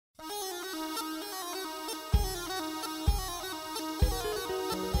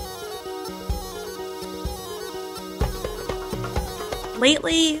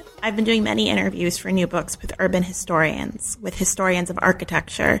Lately, I've been doing many interviews for new books with urban historians, with historians of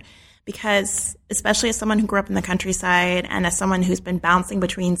architecture, because especially as someone who grew up in the countryside and as someone who's been bouncing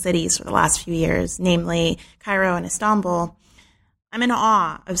between cities for the last few years, namely Cairo and Istanbul, I'm in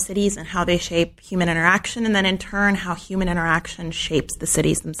awe of cities and how they shape human interaction, and then in turn, how human interaction shapes the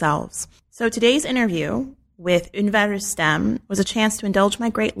cities themselves. So today's interview with Enver Rustem was a chance to indulge my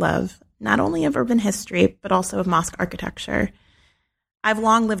great love, not only of urban history, but also of mosque architecture. I've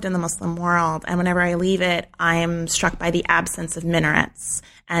long lived in the Muslim world, and whenever I leave it, I'm struck by the absence of minarets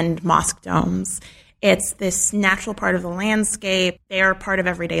and mosque domes. It's this natural part of the landscape. They are part of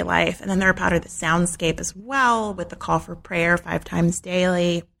everyday life, and then they're part of the soundscape as well, with the call for prayer 5 times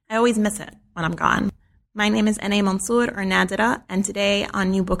daily. I always miss it when I'm gone. My name is N.A. Mansour, or Nadira, and today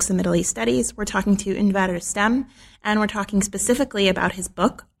on New Books in Middle East Studies, we're talking to Enver Rustem, and we're talking specifically about his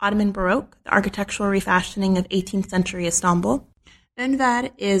book, Ottoman Baroque, The Architectural Refashioning of 18th Century Istanbul. Enver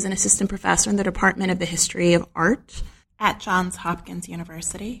is an assistant professor in the Department of the History of Art at Johns Hopkins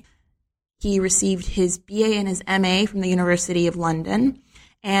University. He received his BA and his MA from the University of London,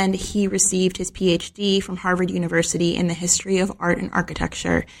 and he received his PhD from Harvard University in the history of art and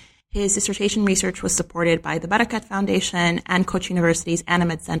architecture. His dissertation research was supported by the Barakat Foundation and Koç University's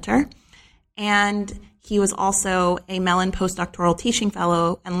Animed Center, and he was also a Mellon postdoctoral teaching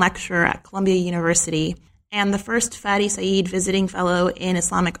fellow and lecturer at Columbia University, and the first Fadi Said visiting fellow in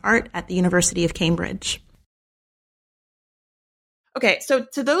Islamic art at the University of Cambridge. Okay, so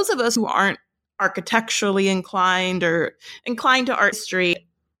to those of us who aren't architecturally inclined or inclined to art history,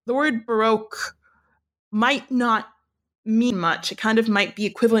 the word Baroque might not mean much. It kind of might be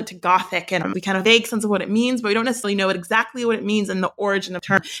equivalent to Gothic, and we kind of vague sense of what it means, but we don't necessarily know exactly what it means and the origin of the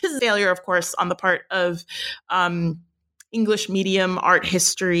term. This is a failure, of course, on the part of English medium art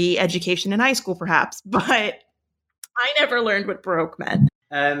history education in high school, perhaps, but I never learned what Baroque meant.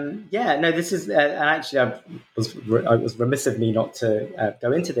 This is, and actually I was remiss of me not to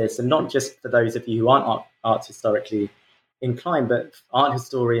go into this, and not just for those of you who aren't art historically inclined, but art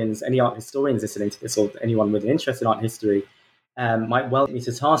historians, any art historians listening to this, or anyone with an interest in art history, might well take me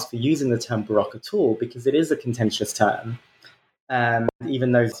to task for using the term Baroque at all, because it is a contentious term.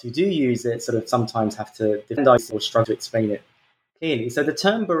 Even those who do use it sort of sometimes have to defend it or struggle to explain it clearly. So the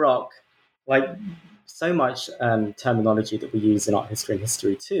term Baroque, like so much terminology that we use in art history and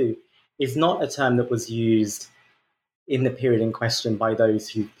history too, is not a term that was used in the period in question by those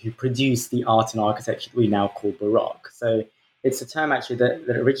who produced the art and architecture that we now call Baroque. So it's a term actually that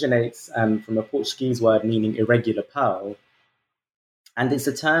originates from a Portuguese word meaning irregular pearl. And it's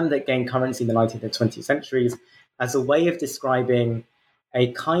a term that gained currency in the 19th and 20th centuries as a way of describing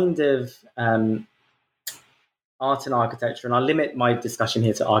a kind of art and architecture, and I'll limit my discussion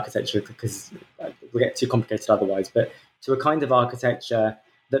here to architecture because we'll get too complicated otherwise, but to a kind of architecture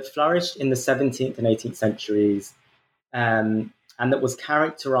that flourished in the 17th and 18th centuries, and that was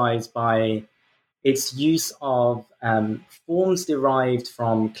characterized by its use of forms derived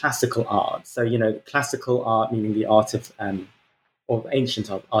from classical art. So, classical art meaning the art of ancient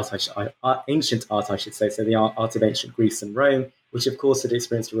art, I should say. So the art of ancient Greece and Rome, which of course had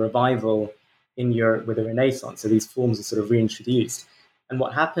experienced a revival in Europe with the Renaissance. So these forms are sort of reintroduced. And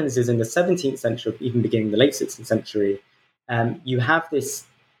what happens is in the 17th century, even beginning the late 16th century, you have this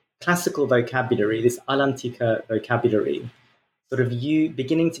classical vocabulary, this all'antica vocabulary, sort of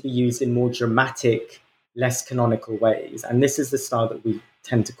beginning to be used in more dramatic, less canonical ways. And this is the style that we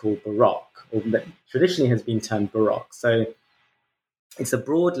tend to call Baroque, or that traditionally has been termed Baroque. So it's a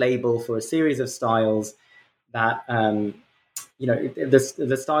broad label for a series of styles that,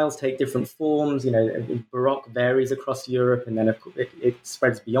 the styles take different forms. Baroque varies across Europe, and then it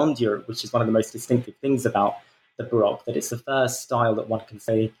spreads beyond Europe, which is one of the most distinctive things about the Baroque, that it's the first style that one can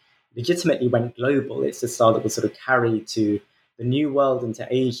say legitimately went global. It's a style that was sort of carried to the New World, into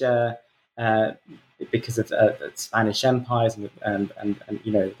Asia, because of the Spanish empires, and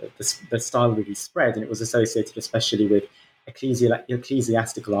the style really spread, and it was associated especially with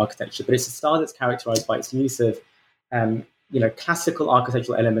ecclesiastical architecture. But it's a style that's characterized by its use of classical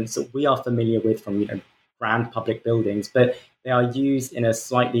architectural elements that we are familiar with from grand public buildings, but they are used in a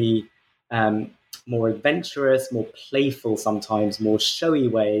slightly more adventurous, more playful, sometimes more showy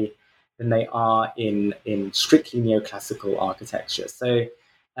way than they are in strictly neoclassical architecture. So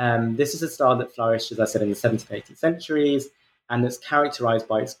this is a style that flourished, as I said, in the 17th and 18th centuries, and that's characterized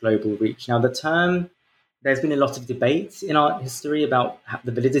by its global reach. Now, the term, there's been a lot of debate in art history about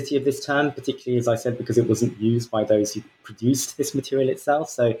the validity of this term, particularly, as I said, because it wasn't used by those who produced this material itself.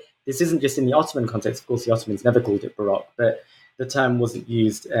 So this isn't just in the Ottoman context. Of course, the Ottomans never called it Baroque, but the term wasn't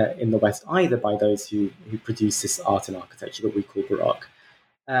used in the West either by those who produce this art and architecture that we call Baroque.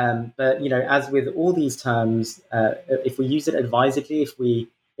 But, as with all these terms, if we use it advisedly, if we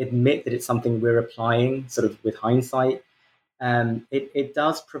admit that it's something we're applying sort of with hindsight, it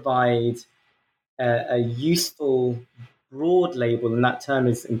does provide a useful broad label, and that term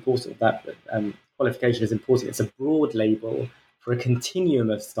is important, that qualification is important. It's a broad label for a continuum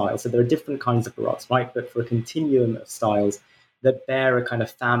of styles. So there are different kinds of Baroques, right? But for a continuum of styles that bear a kind of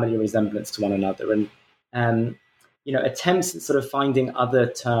family resemblance to one another. And attempts at sort of finding other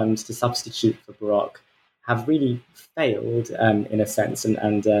terms to substitute for Baroque have really failed in a sense.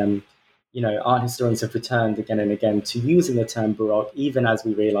 And art historians have returned again and again to using the term Baroque, even as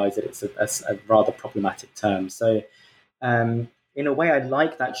we realize that it's a rather problematic term. So in a way, I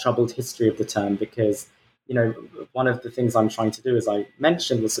like that troubled history of the term because, one of the things I'm trying to do, as I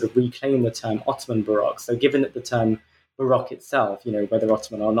mentioned, was sort of reclaim the term Ottoman Baroque. So given that the term Baroque itself, whether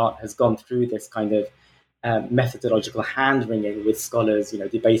Ottoman or not, has gone through this kind of methodological hand-wringing with scholars,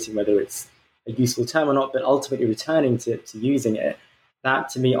 debating whether it's a useful term or not, but ultimately returning to using it, that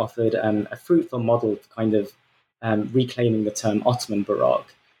to me offered a fruitful model for kind of reclaiming the term Ottoman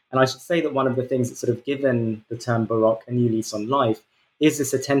Baroque. And I should say that one of the things that's sort of given the term Baroque a new lease on life is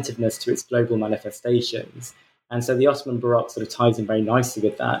this attentiveness to its global manifestations. And so the Ottoman Baroque sort of ties in very nicely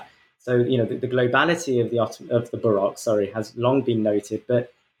with that. So, the globality of the Baroque, has long been noted,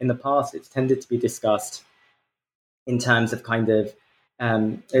 but in the past it's tended to be discussed in terms of kind of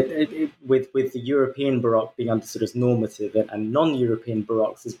with the European Baroque being understood as normative and non-European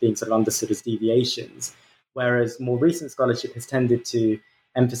Baroques as being sort of understood as deviations, whereas more recent scholarship has tended to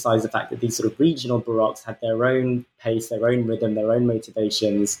emphasize the fact that these sort of regional Baroques had their own pace, their own rhythm, their own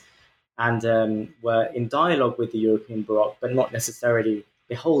motivations, and were in dialogue with the European Baroque, but not necessarily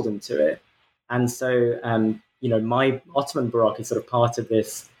beholden to it. And so, my Ottoman Baroque is sort of part of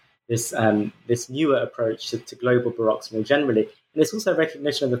this newer approach to global Baroques more generally. And it's also a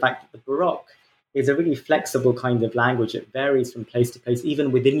recognition of the fact that the Baroque is a really flexible kind of language. It varies from place to place,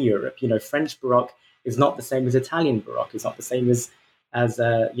 even within Europe. French Baroque is not the same as Italian Baroque. It's not the same as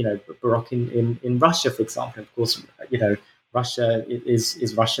Baroque in Russia, for example. Of course, Russia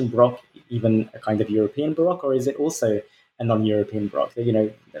is Russian Baroque even a kind of European Baroque, or is it also a non-European Baroque?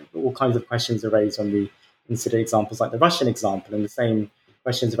 All kinds of questions are raised when we consider examples like the Russian example, and the same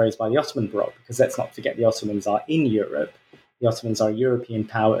questions raised by the Ottoman Baroque, because let's not forget the Ottomans are in Europe. The Ottomans are a European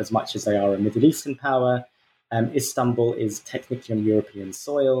power as much as they are a Middle Eastern power. Istanbul is technically on European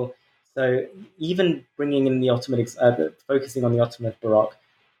soil. So even bringing in the Ottoman, focusing on the Ottoman Baroque,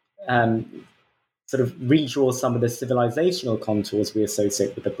 sort of redraw some of the civilizational contours we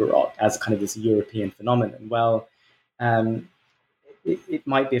associate with the Baroque as kind of this European phenomenon. Well, it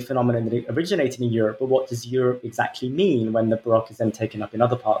might be a phenomenon that originated in Europe, but what does Europe exactly mean when the Baroque is then taken up in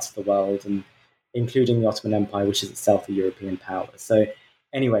other parts of the world, and including the Ottoman Empire, which is itself a European power? So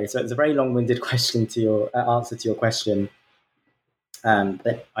anyway, so it's a very long-winded question to your answer to your question.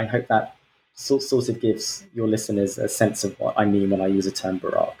 But I hope that sort of gives your listeners a sense of what I mean when I use the term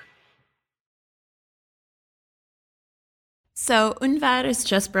Baroque. So Unvar has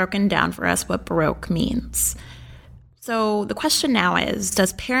just broken down for us what Baroque means. So the question now is,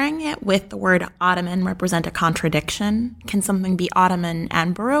 does pairing it with the word Ottoman represent a contradiction? Can something be Ottoman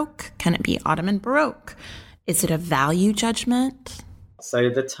and Baroque? Can it be Ottoman Baroque? Is it a value judgment? So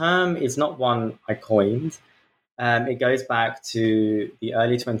the term is not one I coined. It goes back to the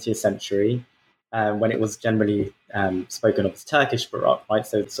early 20th century, when it was generally spoken of as Turkish Baroque, right?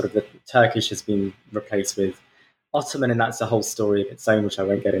 So sort of the Turkish has been replaced with Ottoman, and that's a whole story of its own, which I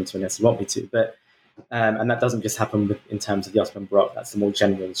won't get into unless you want me to. But and that doesn't just happen in terms of the Ottoman Baroque. That's a more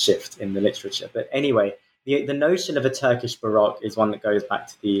general shift in the literature. But anyway, the notion of a Turkish Baroque is one that goes back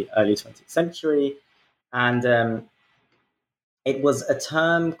to the early 20th century. And it was a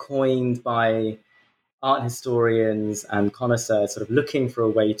term coined by art historians and connoisseurs sort of looking for a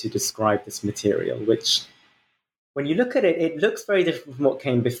way to describe this material, which, when you look at it, it looks very different from what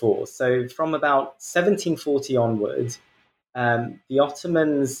came before. So from about 1740 onwards, the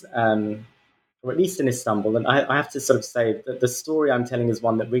Ottomans, or at least in Istanbul, and I have to sort of say that the story I'm telling is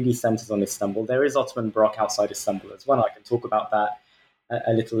one that really centers on Istanbul. There is Ottoman Baroque outside Istanbul as well. I can talk about that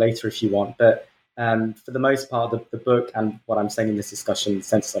a little later if you want. But for the most part, the book and what I'm saying in this discussion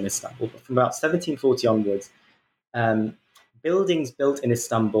centers on Istanbul. But from about 1740 onwards, buildings built in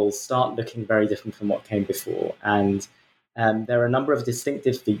Istanbul start looking very different from what came before. And there are a number of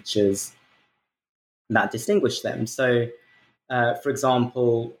distinctive features that distinguish them. So, for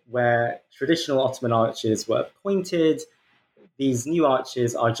example, where traditional Ottoman arches were pointed, these new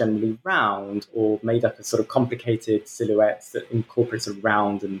arches are generally round or made up of sort of complicated silhouettes that incorporate sort of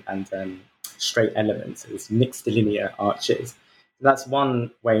round and straight elements. It's mixed linear arches. That's one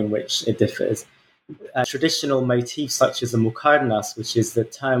way in which it differs. Traditional motifs such as the muqarnas, which is the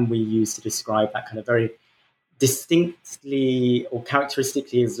term we use to describe that kind of very distinctly or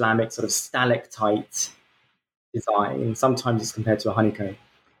characteristically Islamic sort of stalactite design, sometimes it's compared to a honeycomb.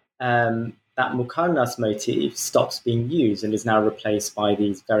 That muqarnas motif stops being used and is now replaced by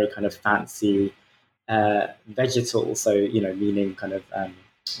these very kind of fancy vegetal, so, meaning kind of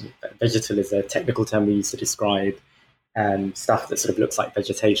vegetal is a technical term we use to describe stuff that sort of looks like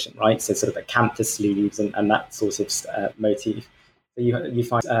vegetation, right? So sort of acanthus leaves and that sort of motif. So you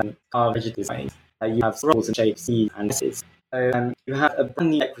find vegetal designs. You have rolls and shapes and pieces. So you have a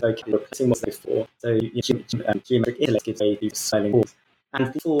brand new vocabulary replacing what's before. So geometric intellect gives way to swelling walls.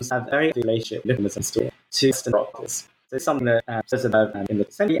 And these walls have very relationship to Western rockers. So something that in the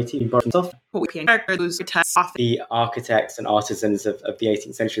century, the architects and artisans of the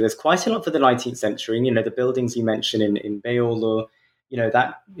 18th century. There's quite a lot for the 19th century. And, the buildings you mentioned in Beyoğlu,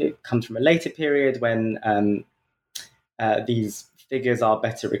 that it comes from a later period when these figures are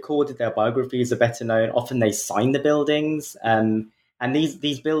better recorded, their biographies are better known. Often they sign the buildings. And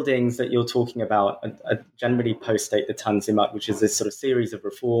these buildings that you're talking about are generally post-date the Tanzimat, which is this sort of series of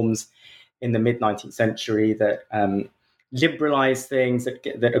reforms in the mid-19th century that liberalized things, that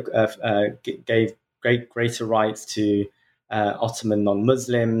gave greater rights to Ottoman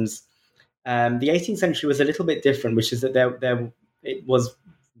non-Muslims. The 18th century was a little bit different, which is that it was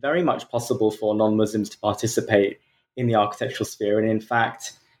very much possible for non-Muslims to participate in the architectural sphere. And in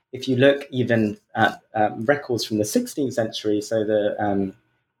fact, if you look even at records from the 16th century, so the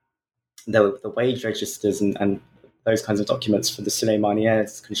wage registers and those kinds of documents for the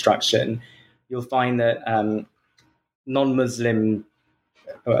Süleymaniyye's construction, you'll find that non-Muslim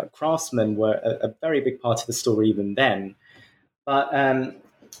craftsmen were a very big part of the story even then. But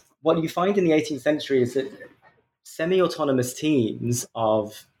what you find in the 18th century is that semi-autonomous teams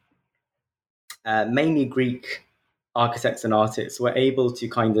of mainly Greek architects and artists were able to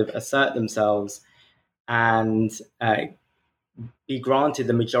kind of assert themselves and be granted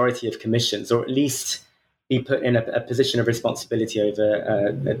the majority of commissions, or at least be put in a position of responsibility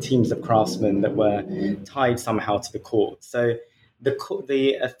over teams of craftsmen that were tied somehow to the court. So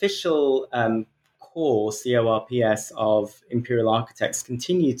the official corps, CORPS, of imperial architects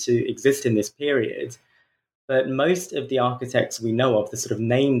continued to exist in this period. But most of the architects we know of, the sort of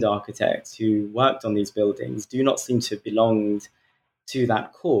named architects who worked on these buildings, do not seem to have belonged to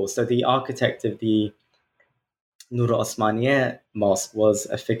that corps. So the architect of the Nur Osmaniye Mosque was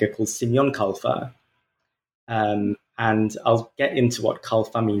a figure called Simeon Kalfa. And I'll get into what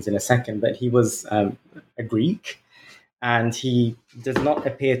Kalfa means in a second, but he was a Greek, and he does not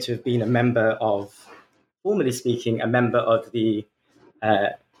appear to have been formally speaking, a member of the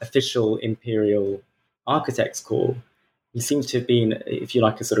official imperial architects corps. He seems to have been, if you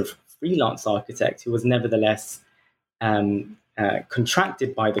like, a sort of freelance architect who was nevertheless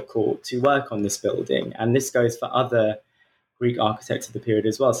contracted by the court to work on this building. And this goes for other Greek architects of the period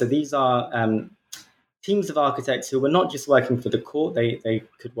as well. So these are teams of architects who were not just working for the court, they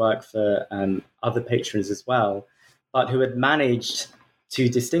could work for other patrons as well, but who had managed to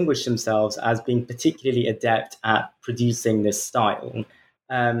distinguish themselves as being particularly adept at producing this style.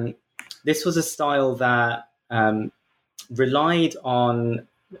 This was a style that relied on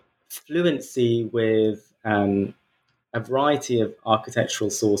fluency with a variety of architectural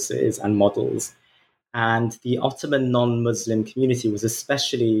sources and models. And the Ottoman non-Muslim community was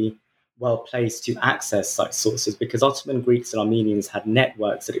especially well placed to access such sources because Ottoman Greeks and Armenians had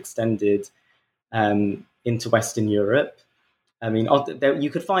networks that extended into Western Europe. I mean, you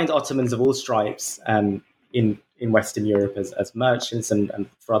could find Ottomans of all stripes in Western Europe as merchants and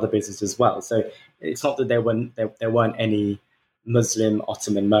for other business as well. So it's not that there weren't any Muslim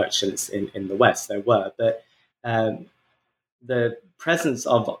Ottoman merchants in the West. There were, but the presence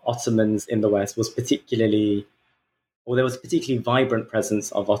of Ottomans in the West was there was a particularly vibrant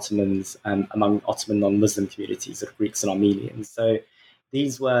presence of Ottomans among Ottoman non-Muslim communities of Greeks and Armenians. So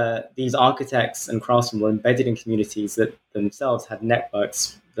these architects and craftsmen were embedded in communities that themselves had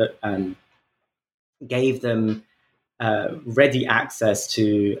networks that gave them ready access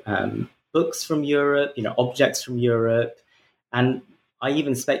to books from Europe, objects from Europe. And I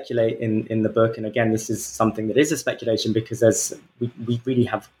even speculate in the book, and again, this is something that is a speculation because we really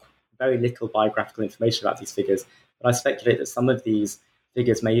have very little biographical information about these figures, but I speculate that some of these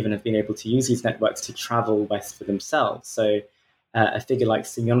figures may even have been able to use these networks to travel west for themselves. So a figure like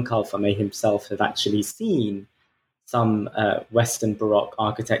Simeon Kalfa may himself have actually seen some Western Baroque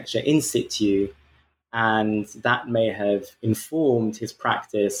architecture in situ, and that may have informed his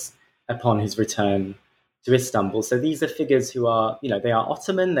practice upon his return to Istanbul. So these are figures who are, they are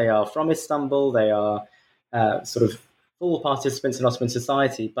Ottoman, they are from Istanbul, they are sort of full participants in Ottoman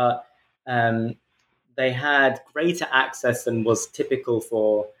society, but they had greater access than was typical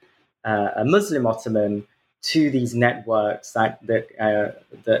for a Muslim Ottoman to these networks that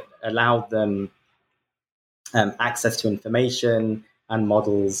allowed them access to information and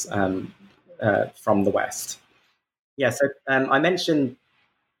models from the West. Yeah, so I mentioned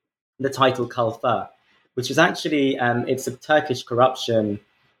the title Kalfa, which is actually it's a Turkish corruption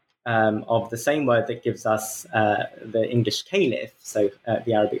of the same word that gives us the English caliph, so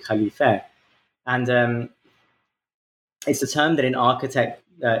the Arabic khalifa, and it's a term that in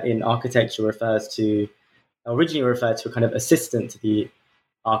architecture originally referred to a kind of assistant to the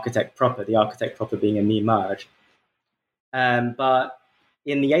architect proper being a mimar. But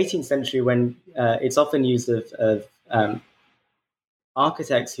in the 18th century, when it's often used of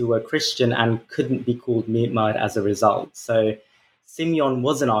architects who were Christian and couldn't be called mimar as a result. So Simeon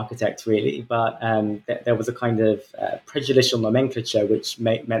was an architect, really, but there was a kind of prejudicial nomenclature which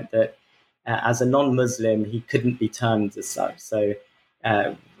meant that as a non-Muslim, he couldn't be termed as such. So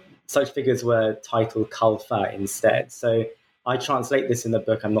such figures were titled Kalfa instead. So I translate this in the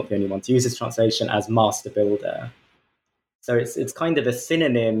book, I'm not the only one to use this translation, as master builder. So it's kind of a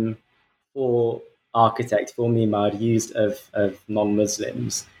synonym for architect, for mimar, used of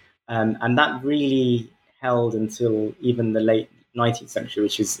non-Muslims. And that really held until even the late 19th century,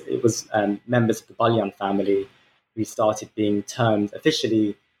 it was members of the Balyan family who started being termed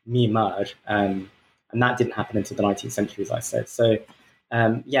officially mimar. And that didn't happen until the 19th century, as I said. So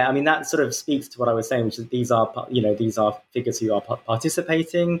that sort of speaks to what I was saying, which is these are figures who are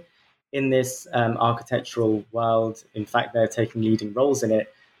participating in this architectural world. In fact, they're taking leading roles in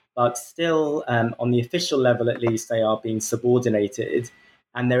it, but still, on the official level at least, they are being subordinated.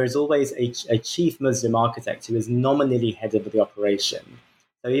 And there is always a chief Muslim architect who is nominally head of the operation.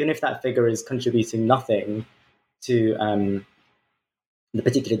 So even if that figure is contributing nothing to the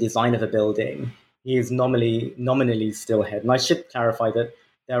particular design of a building, he is nominally still head. And I should clarify that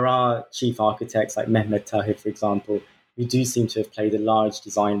there are chief architects like Mehmet Tahir, for example, who do seem to have played a large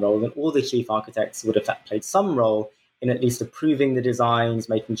design role, and all the chief architects would have played some role in at least approving the designs,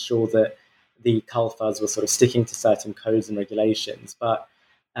 making sure that the kalfas were sort of sticking to certain codes and regulations. But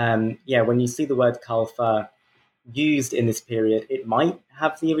when you see the word kalfa used in this period, it might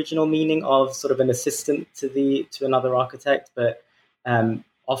have the original meaning of sort of an assistant to another architect, but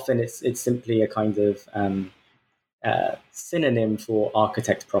often it's simply a kind of synonym for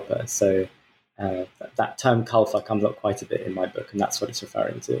architect proper. So that term kalfa comes up quite a bit in my book, and that's what it's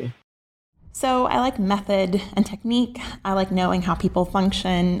referring to. So I like method and technique. I like knowing how people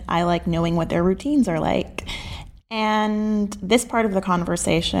function. I like knowing what their routines are like. And this part of the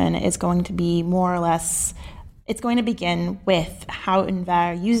conversation is going to be more or less, it's going to begin with how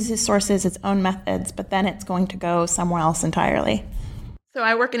Enver uses his sources, its own methods, but then it's going to go somewhere else entirely. So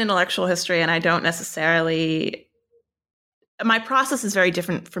I work in intellectual history, and I don't necessarily... My process is very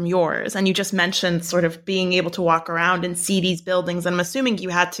different from yours. And you just mentioned sort of being able to walk around and see these buildings. And I'm assuming you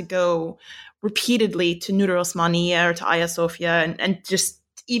had to go repeatedly to Nur Osmaniye or to Hagia Sophia and just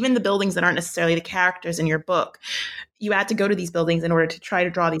even the buildings that aren't necessarily the characters in your book. You had to go to these buildings in order to try to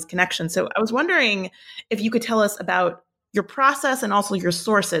draw these connections. So I was wondering if you could tell us about your process and also your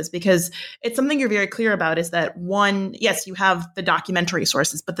sources, because it's something you're very clear about is that one, yes, you have the documentary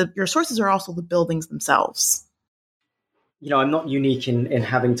sources, but your sources are also the buildings themselves. I'm not unique in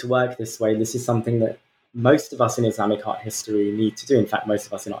having to work this way. This is something that most of us in Islamic art history need to do. In fact, most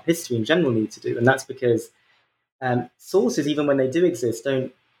of us in art history in general need to do. And that's because sources, even when they do exist,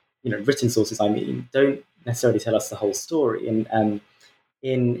 written sources, don't necessarily tell us the whole story. And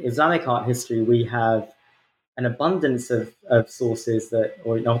in Islamic art history, we have an abundance of sources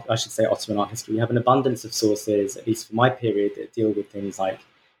I should say Ottoman art history, we have an abundance of sources, at least for my period, that deal with things like,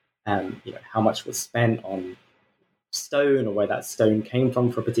 how much was spent on stone or where that stone came from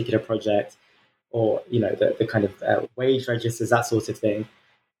for a particular project, or the kind of wage registers, that sort of thing.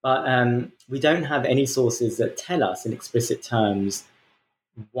 But we don't have any sources that tell us in explicit terms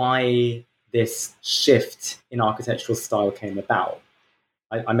why this shift in architectural style came about.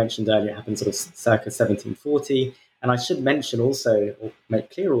 I mentioned earlier it happened sort of circa 1740, and I should mention also, or make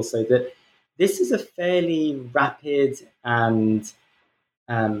clear also, that this is a fairly rapid and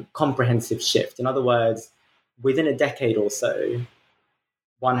comprehensive shift. In other words, within a decade or so,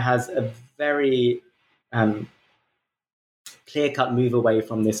 one has a very clear-cut move away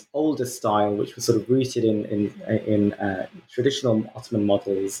from this older style, which was sort of rooted in traditional Ottoman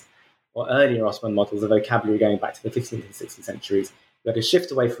models or earlier Ottoman models of vocabulary going back to the 15th and 16th centuries. We had to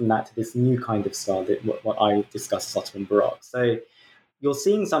shift away from that to this new kind of style, that what I discuss as Ottoman Baroque. So you're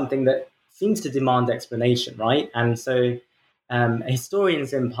seeing something that seems to demand explanation, right? And so a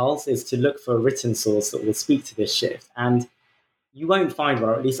historian's impulse is to look for a written source that will speak to this shift. And you won't find one,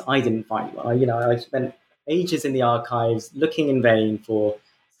 or at least I didn't find one. I spent ages in the archives looking in vain for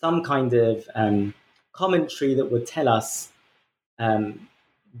some kind of commentary that would tell us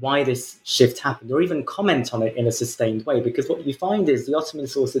why this shift happened, or even comment on it in a sustained way. Because what you find is the Ottoman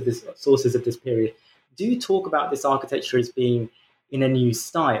sources of this period do talk about this architecture as being in a new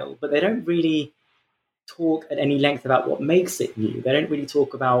style, but they don't really talk at any length about what makes it new. They don't really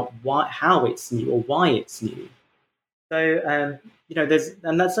talk about how it's new or why it's new. So,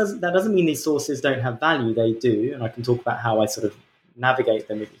 that doesn't mean these sources don't have value. They do, and I can talk about how I sort of navigate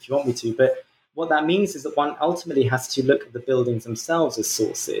them if you want me to. But what that means is that one ultimately has to look at the buildings themselves as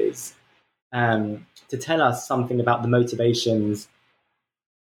sources to tell us something about the motivations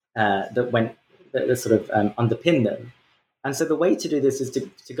that sort of underpin them. And so the way to do this is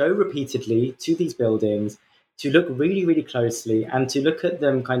to go repeatedly to these buildings, to look really, really closely, and to look at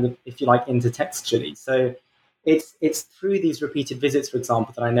them kind of, if you like, intertextually. So it's through these repeated visits, for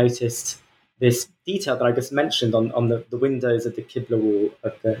example, that I noticed this detail that I just mentioned on the windows of the Qibla wall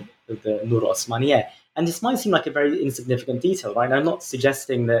of the Nur Osmaniye. And this might seem like a very insignificant detail, right? I'm not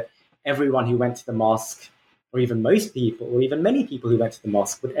suggesting that everyone who went to the mosque, or even most people, or even many people who went to the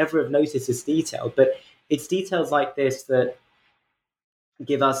mosque, would ever have noticed this detail. But it's details like this that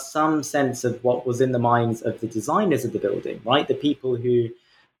give us some sense of what was in the minds of the designers of the building, right? The people who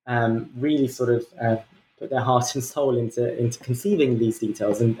really sort of put their heart and soul into conceiving these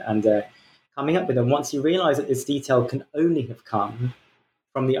details and coming up with them. Once you realize that this detail can only have come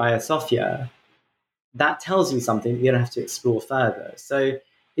from the Hagia Sophia, that tells you something you don't have to explore further. So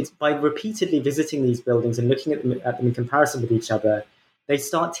it's by repeatedly visiting these buildings and looking at them in comparison with each other, they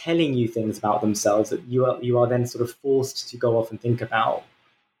start telling you things about themselves that you are then sort of forced to go off and think about.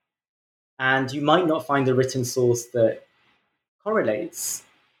 And you might not find a written source that correlates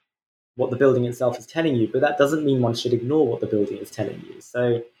what the building itself is telling you, but that doesn't mean one should ignore what the building is telling you.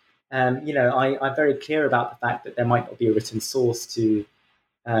 So, I'm very clear about the fact that there might not be a written source to,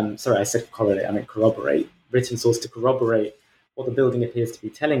 sorry, I said correlate, I meant corroborate, written source to corroborate what the building appears to be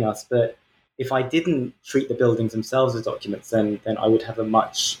telling us. But if I didn't treat the buildings themselves as documents, then I would have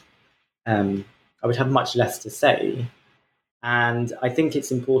much less to say. And I think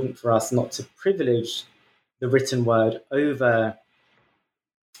it's important for us not to privilege the written word over,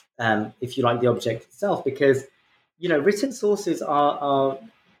 if you like, the object itself, because written sources are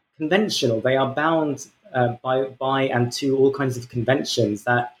conventional. They are bound by and to all kinds of conventions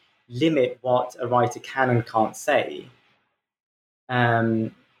that limit what a writer can and can't say.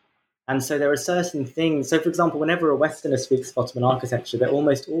 And so there are certain things. So, for example, whenever a Westerner speaks of Ottoman architecture, they're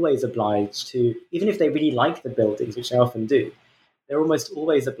almost always obliged to, even if they really like the buildings, which they often do, they're almost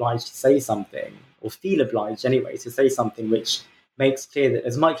always obliged to say something, or feel obliged anyway, to say something which makes clear that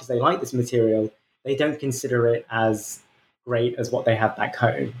as much as they like this material, they don't consider it as great as what they have back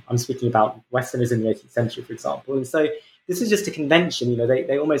home. I'm speaking about Westerners in the 18th century, for example. And so this is just a convention.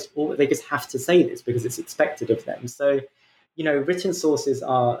 They just have to say this because it's expected of them. So, written sources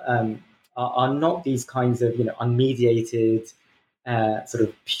are not these kinds of unmediated, sort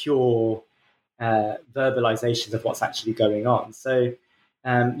of pure verbalizations of what's actually going on. So,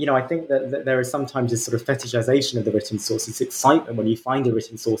 I think that there is sometimes this sort of fetishization of the written source. It's excitement when you find a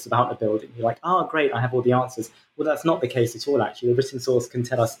written source about a building. You're like, oh, great, I have all the answers. Well, that's not the case at all, actually. The written source can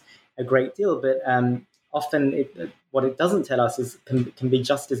tell us a great deal, but often what it doesn't tell us can be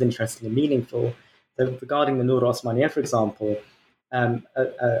just as interesting and meaningful. So regarding the Nur Osmaniye, for example,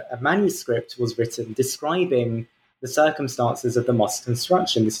 a manuscript was written describing the circumstances of the mosque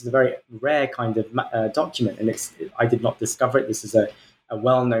construction. This is a very rare kind of document, and I did not discover it. This is a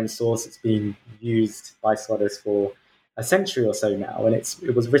well-known source. It's been used by scholars for a century or so now, and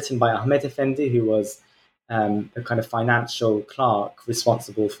it was written by Ahmed Effendi, who was the kind of financial clerk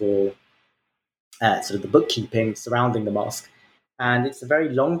responsible for sort of the bookkeeping surrounding the mosque. And it's a very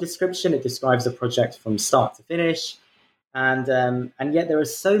long description. It describes the project from start to finish. And yet there are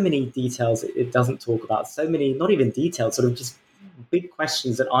so many details it doesn't talk about, so many, not even details, sort of just big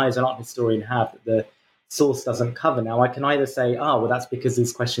questions that I as an art historian have that the source doesn't cover. Now, I can either say, that's because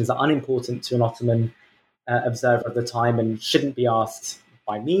these questions are unimportant to an Ottoman observer of the time and shouldn't be asked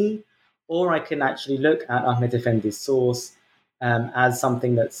by me, or I can actually look at Ahmed Effendi's source as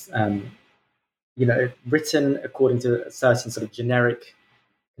something that's written according to certain sort of generic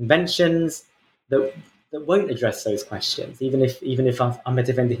conventions that won't address those questions, even if Ahmed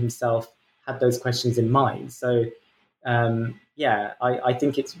Effendi himself had those questions in mind. So I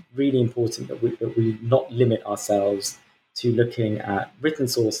think it's really important that we not limit ourselves to looking at written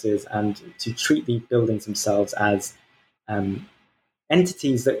sources and to treat the buildings themselves as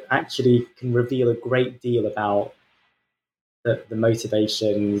entities that actually can reveal a great deal about the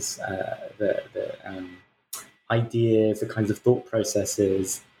motivations, the ideas, the kinds of thought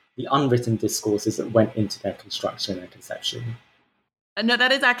processes, the unwritten discourses that went into their construction and conception. No,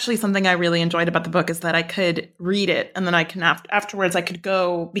 that is actually something I really enjoyed about the book, is that I could read it and then I can afterwards I could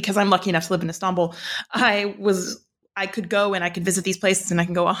go, because I'm lucky enough to live in Istanbul. I could go and I could visit these places and I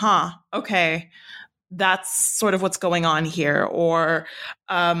can go, okay, that's sort of what's going on here, or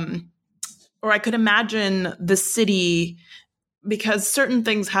I could imagine the city, because certain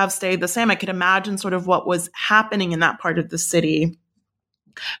things have stayed the same. I could imagine sort of what was happening in that part of the city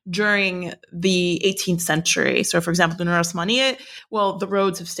during the 18th century. So, for example, the Nur Osmaniye, well, the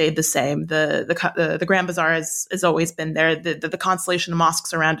roads have stayed the same. The Grand Bazaar has always been there. The constellation of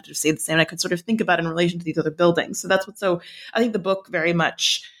mosques around it have stayed the same. And I could sort of think about it in relation to these other buildings. So that's I think the book very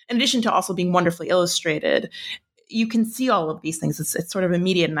much, in addition to also being wonderfully illustrated, you can see all of these things. It's sort of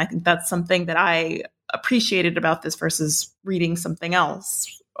immediate. And I think that's something that I appreciated about this versus reading something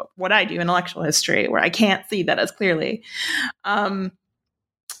else, what I do, intellectual history, where I can't see that as clearly.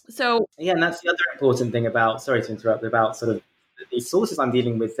 So yeah, and that's the other important thing about, sorry to interrupt, about sort of these sources I'm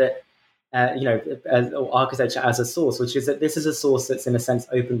dealing with, that architecture as a source, which is that this is a source that's in a sense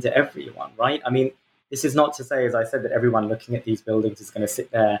open to everyone, right? I mean, this is not to say, as I said, that everyone looking at these buildings is going to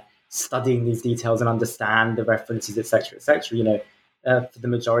sit there studying these details and understand the references, etc., etc. For the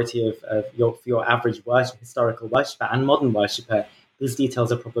majority of your average historical worshipper and modern worshipper, these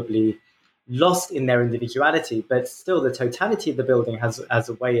details are probably lost in their individuality, but still the totality of the building has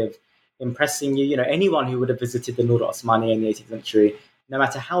a way of impressing you. Anyone who would have visited the Nur Osmani in the 18th century, no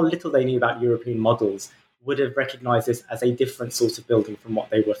matter how little they knew about European models, would have recognized this as a different sort of building from what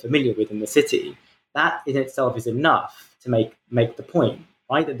they were familiar with in the city. That in itself is enough to make the point,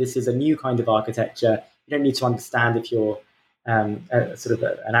 right? That this is a new kind of architecture. You don't need to understand, if you're an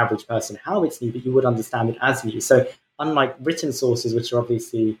average person, how it's new, but you would understand it as new. So unlike written sources, which are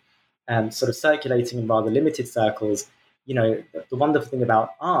obviously sort of circulating in rather limited circles, the wonderful thing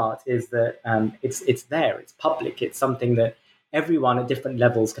about art is that it's there, it's public, it's something that everyone at different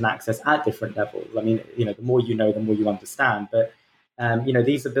levels can access at different levels. I mean, the more you know, the more you understand. But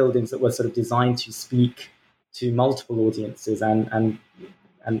these are buildings that were sort of designed to speak to multiple audiences, and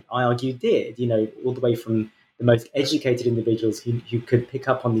I argue did. All the way from the most educated individuals who could pick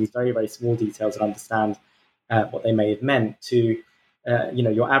up on these very, very small details and understand what they may have meant, to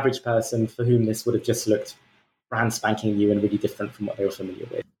your average person for whom this would have just looked brand spanking new and really different from what they were familiar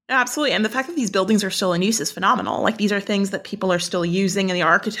with. Absolutely. And the fact that these buildings are still in use is phenomenal. Like, these are things that people are still using, and the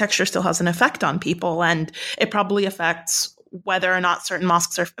architecture still has an effect on people. And it probably affects whether or not certain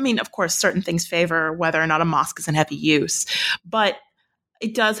mosques are, of course, certain things favor whether or not a mosque is in heavy use, but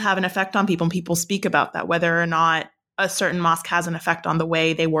it does have an effect on people. And people speak about that, whether or not a certain mosque has an effect on the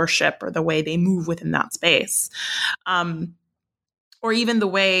way they worship or the way they move within that space. Or even the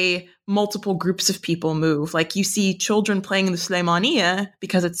way multiple groups of people move. Like, you see children playing in the Süleymaniye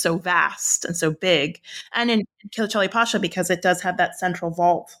because it's so vast and so big, and in Kiliçali Pasha because it does have that central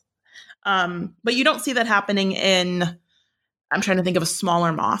vault. But you don't see that happening in, I'm trying to think of a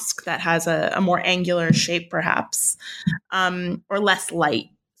smaller mosque that has a more angular shape, perhaps, or less light.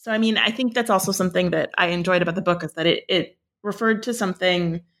 So, I think that's also something that I enjoyed about the book, is that it referred to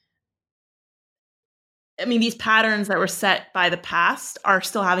something. These patterns that were set by the past are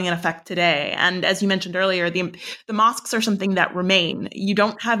still having an effect today. And as you mentioned earlier, the mosques are something that remain. You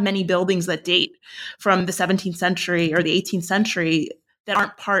don't have many buildings that date from the 17th century or the 18th century that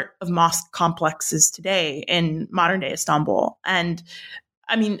aren't part of mosque complexes today in modern day Istanbul. And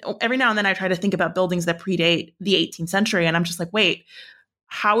every now and then I try to think about buildings that predate the 18th century, and I'm just like, wait,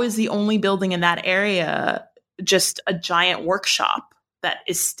 how is the only building in that area just a giant workshop that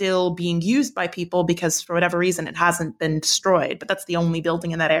is still being used by people because for whatever reason it hasn't been destroyed? But that's the only building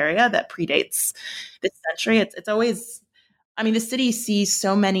in that area that predates this century. It's always, the city sees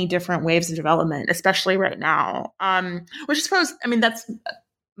so many different waves of development, especially right now. Which I suppose, that's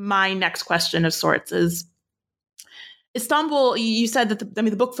my next question of sorts is, Istanbul, you said that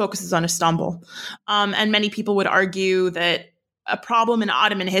the book focuses on Istanbul. And many people would argue that a problem in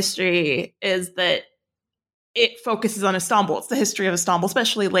Ottoman history is that it focuses on Istanbul. It's the history of Istanbul,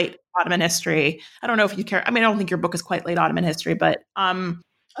 especially late Ottoman history. I don't know if you care. I don't think your book is quite late Ottoman history, but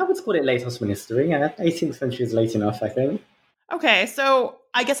I would call it late Ottoman history. Yeah, 18th century is late enough, I think. Okay, so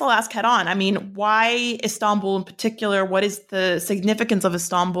I guess I'll ask head on. I mean, why Istanbul in particular? What is the significance of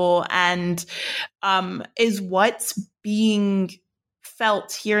Istanbul? And is what's being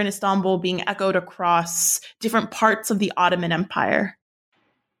felt here in Istanbul being echoed across different parts of the Ottoman Empire?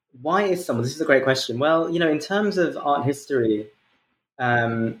 Why Istanbul? This is a great question. Well, in terms of art history,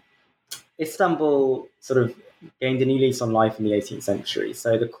 um, Istanbul sort of gained a new lease on life in the 18th century.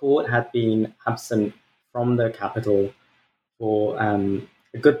 So the court had been absent from the capital for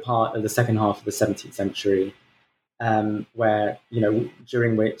a good part of the second half of the 17th century, where,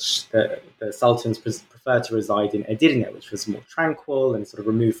 during which the sultans preferred to reside in Edirne, which was more tranquil and sort of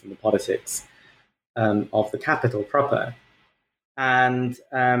removed from the politics of the capital proper. And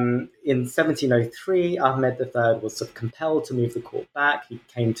in 1703, Ahmed III was sort of compelled to move the court back. He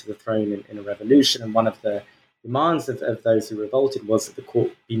came to the throne in a revolution, and one of the demands of those who revolted was that the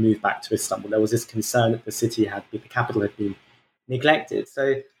court be moved back to Istanbul. There was this concern that the capital had been neglected.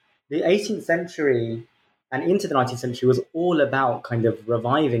 So the 18th century and into the 19th century was all about kind of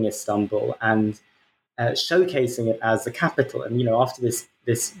reviving Istanbul and showcasing it as the capital. And, after this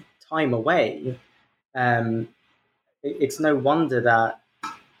time away, um, it's no wonder that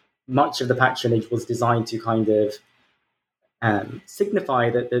much of the patronage was designed to kind of signify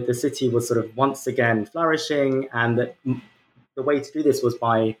that the city was sort of once again flourishing, and that the way to do this was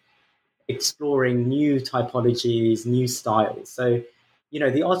by exploring new typologies, new styles. So,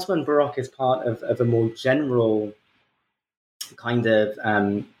 the Ottoman Baroque is part of a more general kind of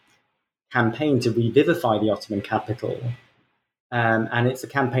campaign to revivify the Ottoman capital. And it's a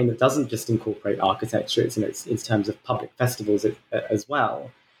campaign that doesn't just incorporate architecture; it's in terms of public festivals as well.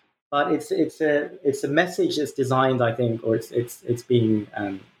 But it's a message that's designed, I think, or it's being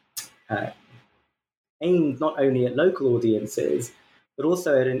aimed not only at local audiences but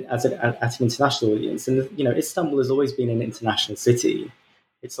also at an international audience. And Istanbul has always been an international city.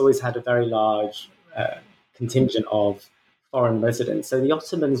 It's always had a very large contingent of foreign residents. So the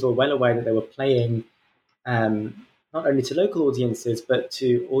Ottomans were well aware that they were playing not only to local audiences, but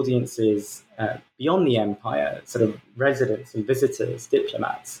to audiences beyond the empire, sort of residents and visitors,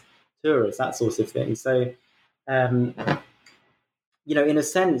 diplomats, tourists, that sort of thing. So, in a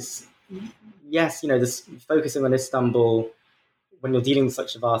sense, yes, this focusing on Istanbul when you're dealing with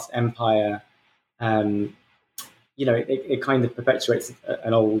such a vast empire, it kind of perpetuates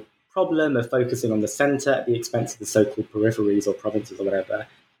an old problem of focusing on the center at the expense of the so-called peripheries or provinces or whatever.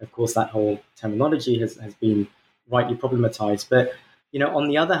 Of course, that whole terminology has been rightly problematized. But, on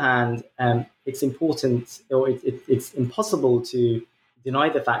the other hand, it's important, or it's impossible to deny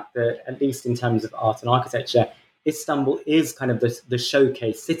the fact that, at least in terms of art and architecture, Istanbul is kind of the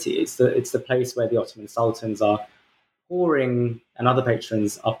showcase city. It's the place where the Ottoman sultans are pouring, and other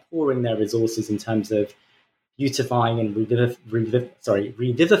patrons are pouring their resources in terms of beautifying and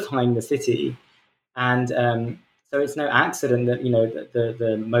revivifying the city. And so it's no accident that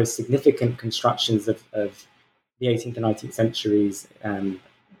the most significant constructions of the 18th and 19th centuries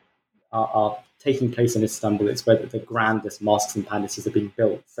are taking place in Istanbul. It's where the grandest mosques and palaces are being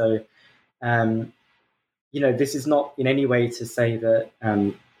built. So this is not in any way to say that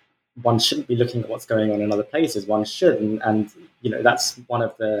one shouldn't be looking at what's going on in other places. One should, and that's one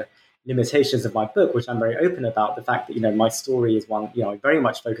of the limitations of my book, which I'm very open about. The fact that my story is one I very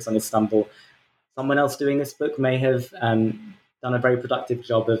much focus on Istanbul. Someone else doing this book may have done a very productive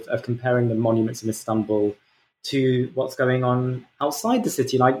job of comparing the monuments in Istanbul to what's going on outside the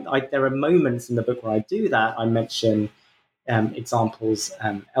city. And there are moments in the book where I do that. I mention examples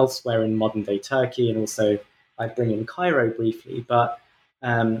elsewhere in modern day Turkey, and also I bring in Cairo briefly. But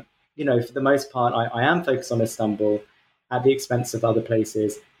for the most part, I am focused on Istanbul at the expense of other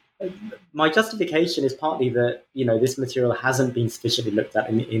places. My justification is partly that this material hasn't been sufficiently looked at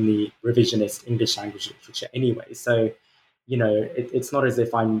in the revisionist English language literature anyway. So it's not as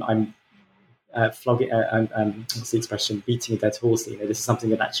if I'm flogging, what's the expression, beating a dead horse. This is something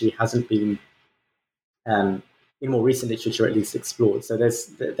that actually hasn't been in more recent literature at least explored. So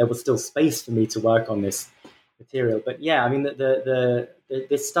there was still space for me to work on this material. But yeah, I mean,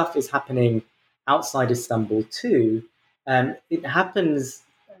 this stuff is happening outside Istanbul too. It happens,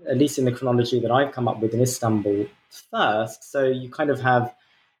 at least in the chronology that I've come up with, in Istanbul first. So you kind of have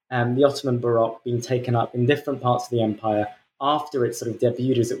the Ottoman Baroque being taken up in different parts of the empire after it sort of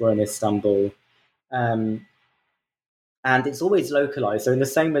debuted, as it were, in Istanbul. And it's always localized. So in the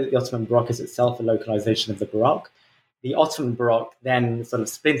same way that the Ottoman Baroque is itself a localization of the Baroque, the Ottoman Baroque then sort of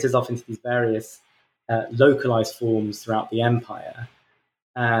splinters off into these various localized forms throughout the empire.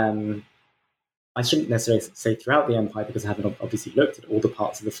 I shouldn't necessarily say throughout the empire because I haven't obviously looked at all the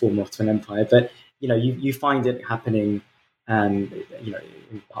parts of the former Ottoman Empire, but you find it happening,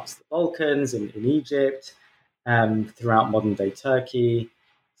 in parts of the Balkans, in Egypt, throughout modern day Turkey.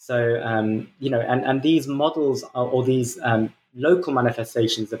 So and these models or these local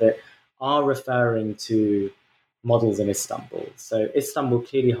manifestations of it are referring to models in Istanbul. So Istanbul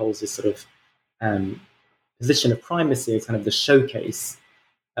clearly holds this sort of position of primacy as kind of the showcase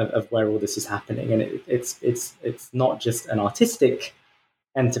of where all this is happening, and it's not just an artistic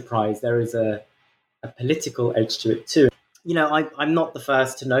enterprise. There is a political edge to it too. I'm not the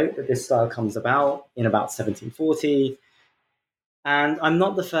first to note that this style comes about in about 1740, and I'm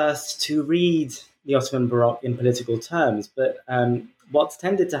not the first to read the Ottoman Baroque in political terms. But what's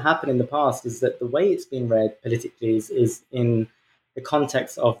tended to happen in the past is that the way it's being read politically is in the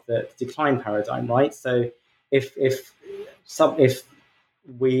context of the decline paradigm, right? So if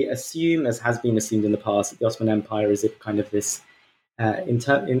we assume, as has been assumed in the past, that the Ottoman Empire is a kind of this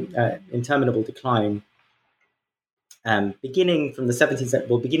interminable decline, beginning from the 17th century,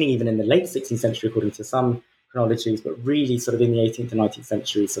 well, beginning even in the late 16th century, according to some chronologies, but really sort of in the 18th and 19th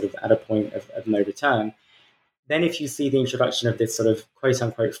century, sort of at a point of no return. Then if you see the introduction of this sort of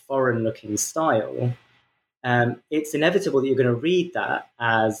quote-unquote foreign-looking style, it's inevitable that you're going to read that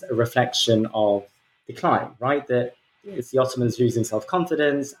as a reflection of decline, right? That it's the Ottomans losing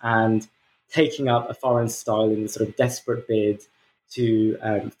self-confidence and taking up a foreign style in the sort of desperate bid to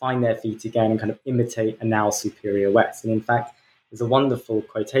find their feet again and kind of imitate a now superior West. And in fact, there's a wonderful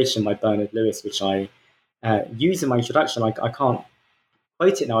quotation by Bernard Lewis, which I use in my introduction. I can't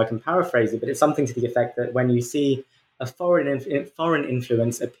quote it now, I can paraphrase it, but it's something to the effect that when you see a foreign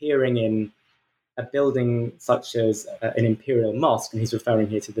influence appearing in a building such as an imperial mosque, and he's referring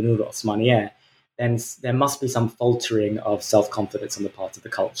here to the Nur Osmaniye, then there must be some faltering of self-confidence on the part of the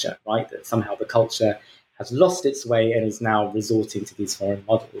culture, right? That somehow the culture has lost its way and is now resorting to these foreign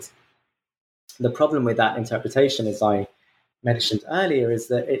models. The problem with that interpretation, as I mentioned earlier, is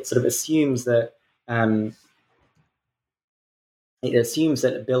that it sort of assumes that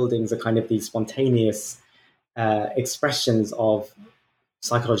buildings are kind of these spontaneous expressions of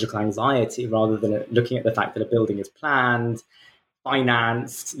psychological anxiety, rather than looking at the fact that a building is planned,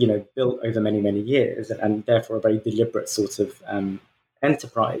 financed, built over many, many years, and therefore a very deliberate sort of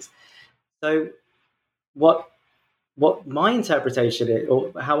enterprise. So what my interpretation is,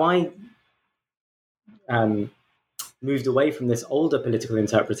 or how I moved away from this older political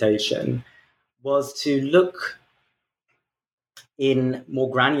interpretation, was to look in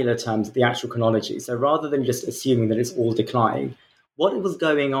more granular terms at the actual chronology. So rather than just assuming that it's all decline, what was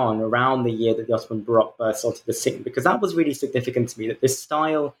going on around the year that the Ottoman Baroque burst onto the scene, because that was really significant to me, that this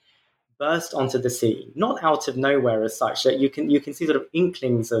style burst onto the scene, not out of nowhere as such. That you can see sort of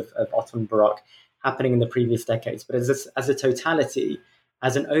inklings of Ottoman Baroque happening in the previous decades, but as a totality,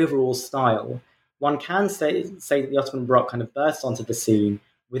 as an overall style, one can say that the Ottoman Baroque kind of burst onto the scene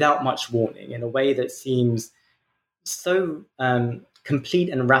without much warning, in a way that seems so complete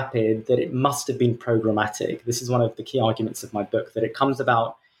and rapid that it must have been programmatic. This is one of the key arguments of my book, that it comes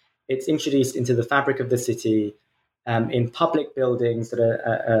about, it's introduced into the fabric of the city, in public buildings that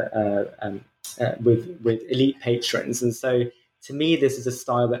are with elite patrons. And so to me, this is a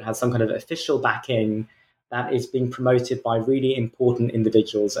style that has some kind of official backing, that is being promoted by really important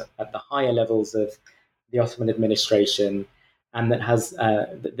individuals at the higher levels of the Ottoman administration, and that has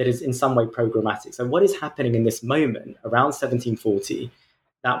that is in some way programmatic. So what is happening in this moment around 1740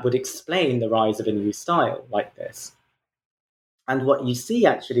 that would explain the rise of a new style like this? And what you see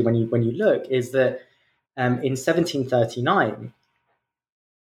actually when you look is that in 1739,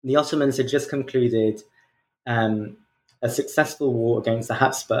 the Ottomans had just concluded a successful war against the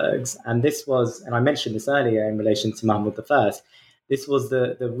Habsburgs, and this was, and I mentioned this earlier in relation to Mahmud I, this was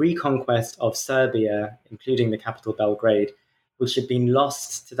the reconquest of Serbia, including the capital Belgrade, which had been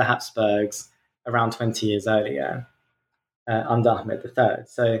lost to the Habsburgs around 20 years earlier under Ahmed III.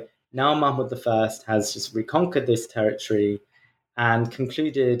 So now Mahmud I has just reconquered this territory and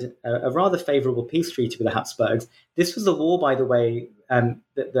concluded a rather favorable peace treaty with the Habsburgs. This was a war, by the way,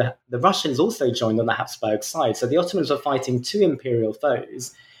 that the Russians also joined on the Habsburg side. So the Ottomans were fighting two imperial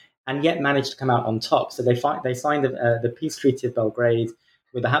foes and yet managed to come out on top. So they signed the peace treaty of Belgrade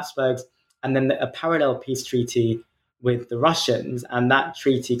with the Habsburgs, and then a parallel peace treaty with the Russians. And that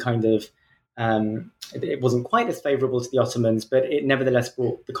treaty kind of, it wasn't quite as favorable to the Ottomans, but it nevertheless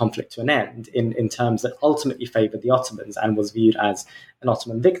brought the conflict to an end in terms that ultimately favored the Ottomans and was viewed as an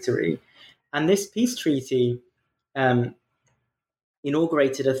Ottoman victory. And this peace treaty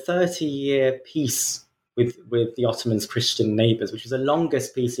inaugurated a 30-year peace with the Ottomans' Christian neighbours, which was the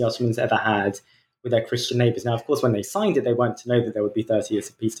longest peace the Ottomans ever had with their Christian neighbors. Now, of course, when they signed it, they weren't to know that there would be 30 years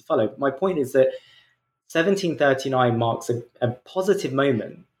of peace to follow. But my point is that 1739 marks a positive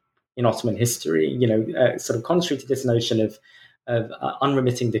moment in Ottoman history, sort of contrary to this notion of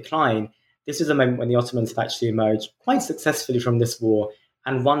unremitting decline. This was a moment when the Ottomans have actually emerged quite successfully from this war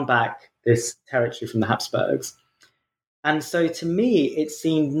and won back this territory from the Habsburgs. And so to me, it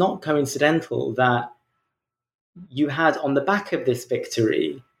seemed not coincidental that you had on the back of this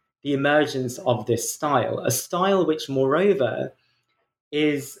victory the emergence of this style, a style which, moreover,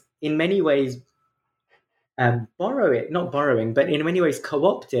 is in many ways co-opting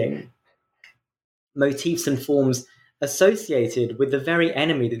motifs and forms associated with the very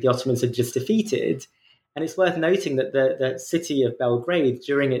enemy that the Ottomans had just defeated. And it's worth noting that the city of Belgrade,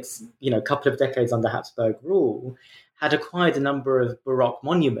 during its couple of decades under Habsburg rule, had acquired a number of Baroque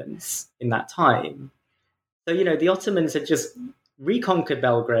monuments in that time. So, the Ottomans had just reconquered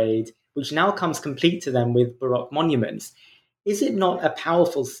Belgrade, which now comes complete to them with Baroque monuments. Is it not a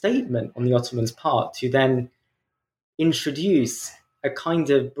powerful statement on the Ottomans' part to then introduce a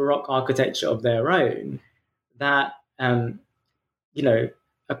kind of Baroque architecture of their own that,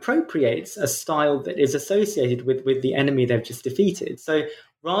 appropriates a style that is associated with the enemy they've just defeated? So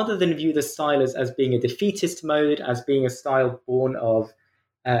rather than view the style as being a defeatist mode, as being a style born of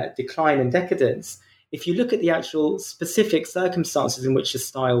decline and decadence, if you look at the actual specific circumstances in which the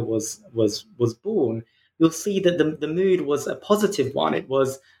style was born, you'll see that the mood was a positive one. It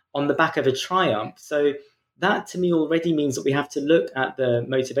was on the back of a triumph. So that to me already means that we have to look at the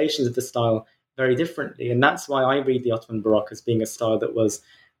motivations of the style very differently. And that's why I read the Ottoman Baroque as being a style that was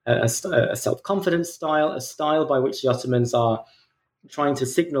a self-confident style, a style by which the Ottomans are trying to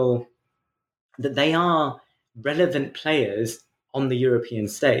signal that they are relevant players on the European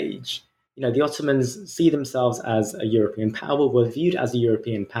stage. The Ottomans see themselves as a European power, were viewed as a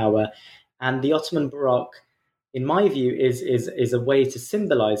European power, and the Ottoman Baroque, in my view, is a way to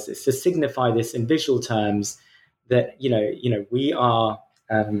symbolize this, to signify this in visual terms, that we are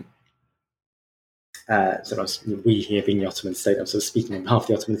we here being the Ottoman state. I'm sort of speaking on behalf of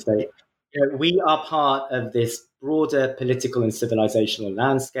the Ottoman state. We are part of this broader political and civilizational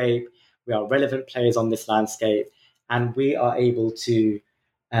landscape. We are relevant players on this landscape, and we are able to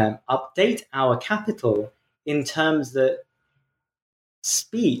update our capital in terms that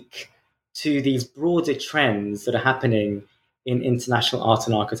speak to these broader trends that are happening in international art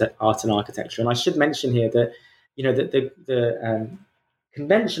and architecture. And I should mention here that the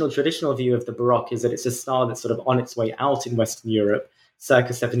conventional, traditional view of the Baroque is that it's a style that's sort of on its way out in Western Europe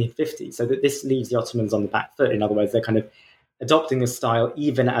circa 1750. So that this leaves the Ottomans on the back foot. In other words, they're kind of adopting this style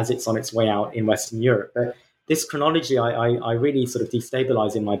even as it's on its way out in Western Europe. But this chronology, I really sort of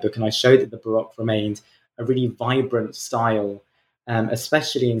destabilize in my book, and I show that the Baroque remained a really vibrant style,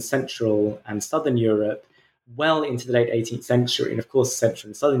 especially in Central and Southern Europe, well into the late 18th century. And of course, Central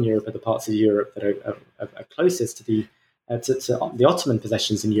and Southern Europe are the parts of Europe that are closest to the Ottoman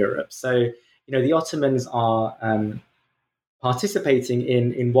possessions in Europe. So, the Ottomans are participating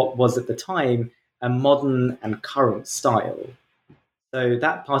in what was at the time a modern and current style. So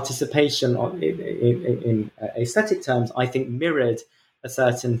that participation in aesthetic terms, I think, mirrored a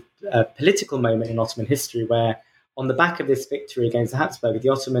certain political moment in Ottoman history where, on the back of this victory against the Habsburg, the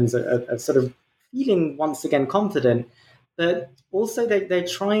Ottomans are sort of feeling once again confident, but also they're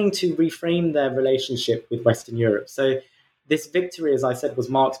trying to reframe their relationship with Western Europe. So this victory, as I said, was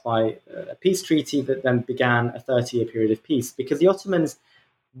marked by a peace treaty that then began a 30-year period of peace, because the Ottomans,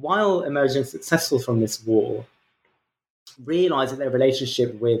 while emerging successful from this war, realize that their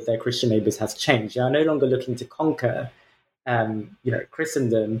relationship with their Christian neighbors has changed. They are no longer looking to conquer,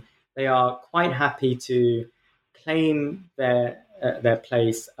 Christendom. They are quite happy to claim their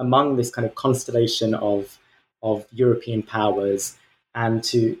place among this kind of constellation of European powers, and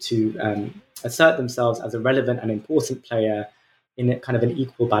to assert themselves as a relevant and important player in a kind of an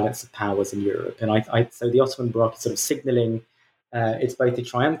equal balance of powers in Europe. And so the Ottoman Baroque is sort of signaling it's both a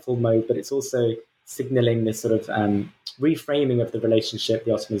triumphal mode, but it's also signaling this sort of reframing of the relationship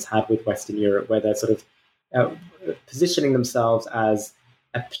the Ottomans had with Western Europe, where they're sort of positioning themselves as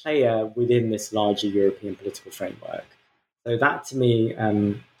a player within this larger European political framework. So that, to me,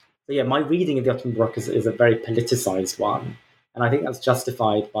 my reading of the Ottoman Baroque is a very politicized one. And I think that's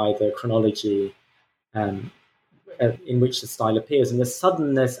justified by the chronology in which the style appears, and the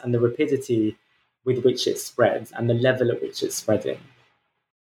suddenness and the rapidity with which it spreads, and the level at which it's spreading.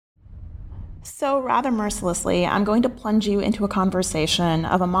 So rather mercilessly, I'm going to plunge you into a conversation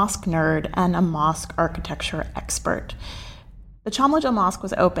of a mosque nerd and a mosque architecture expert. The Çamlıca Mosque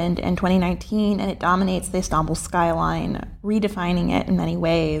was opened in 2019, and it dominates the Istanbul skyline, redefining it in many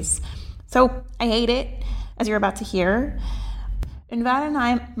ways. So I hate it, as you're about to hear. Invad and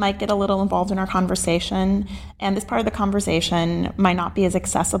I might get a little involved in our conversation, and this part of the conversation might not be as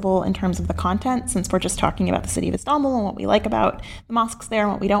accessible in terms of the content, since we're just talking about the city of Istanbul and what we like about the mosques there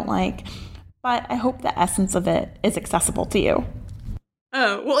and what we don't like. But I hope the essence of it is accessible to you.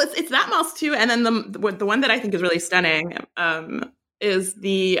 Oh, well, it's that mosque too, and then the one that I think is really stunning is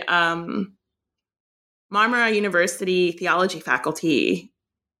the Marmara University theology faculty.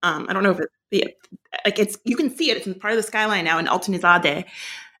 I don't know if it's you can see it. It's in part of the skyline now in Altunizade,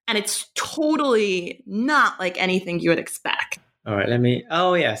 and it's totally not like anything you would expect. All right,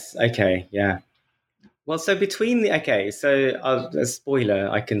 oh, yes. Okay, yeah. Well, so a spoiler,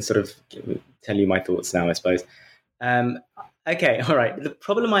 I can sort of tell you my thoughts now, I suppose. Okay, all right. The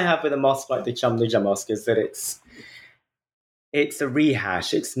problem I have with a mosque like the Çamlıca Mosque is that it's a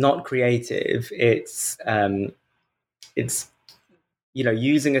rehash. It's not creative. It's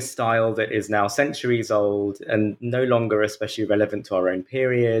using a style that is now centuries old and no longer especially relevant to our own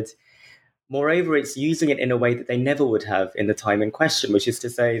period. Moreover, it's using it in a way that they never would have in the time in question, which is to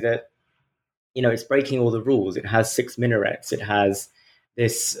say that, it's breaking all the rules. It has 6 minarets. It has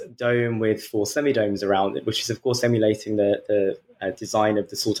this dome with 4 semidomes around it, which is, of course, emulating the design of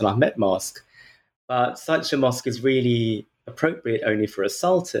the Sultan Ahmet Mosque. But such a mosque is really appropriate only for a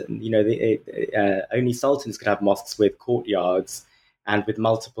sultan. Only sultans could have mosques with courtyards and with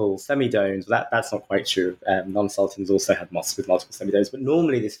multiple semidomes. That's not quite true. Non-sultans also had mosques with multiple semidomes, but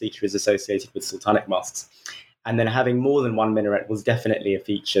normally this feature is associated with sultanic mosques. And then having more than one minaret was definitely a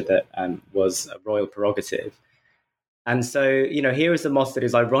feature that was a royal prerogative. And so, here is a mosque that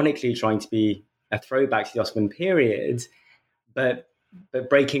is ironically trying to be a throwback to the Ottoman period, but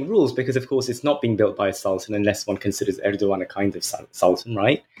breaking rules because, of course, it's not being built by a sultan unless one considers Erdogan a kind of sultan,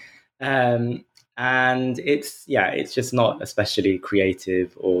 right? And it's just not especially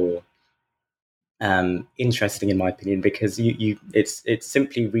creative or interesting, in my opinion, because it's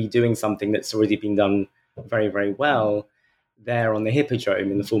simply redoing something that's already been done very, very well there on the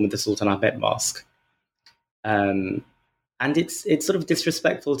Hippodrome in the form of the Sultan Ahmet Mosque. And it's sort of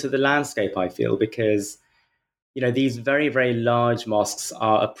disrespectful to the landscape, I feel, because these very, very large mosques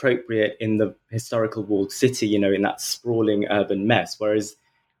are appropriate in the historical walled city, in that sprawling urban mess, whereas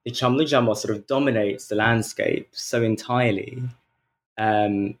the Çamlıca Mosque sort of dominates the landscape so entirely.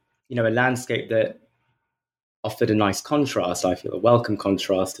 A landscape that offered a nice contrast, I feel, a welcome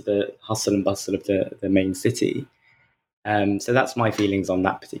contrast to the hustle and bustle of the main city. So that's my feelings on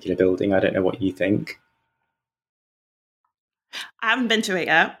that particular building. I don't know what you think. I haven't been to it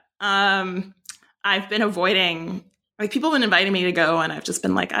yet. I've been avoiding, people have been inviting me to go, and I've just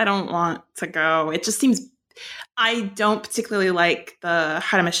been like, I don't want to go. It just seems, I don't particularly like the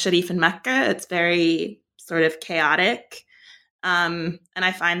Haram al-Sharif in Mecca. It's very sort of chaotic. And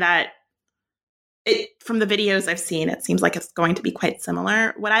I find that from the videos I've seen, it seems like it's going to be quite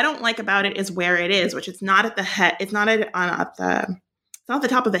similar. What I don't like about it is where it is, which it's not at the head. It's not it's not at the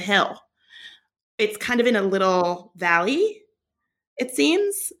top of the hill. It's kind of in a little valley, it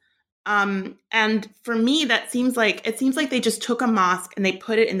seems. And for me, it seems like they just took a mosque and they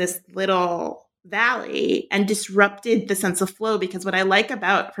put it in this little valley and disrupted the sense of flow. Because what I like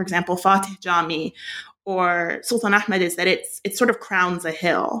about, for example, Fatih Jami or Sultan Ahmed is that it sort of crowns a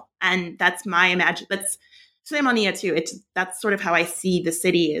hill, and that's my that's Süleymaniye too. That's sort of how I see the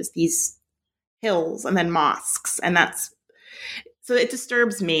city, is these hills and then mosques, and so it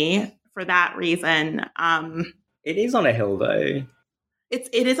disturbs me for that reason. It is on a hill, though.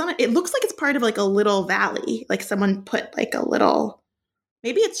 It is on. It looks like it's part of like a little valley, like someone put like a little.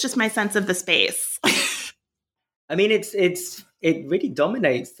 Maybe it's just my sense of the space. I mean, it really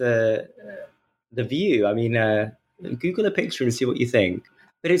dominates the view. I mean, Google a picture and see what you think.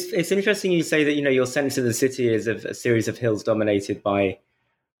 But it's interesting you say that your sense of the city is of a series of hills dominated by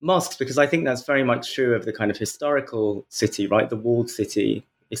mosques, because I think that's very much true of the kind of historical city, right? The walled city,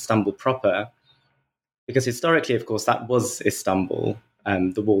 Istanbul proper. Because historically, of course, that was Istanbul,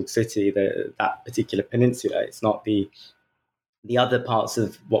 the walled city, that particular peninsula. It's not the other parts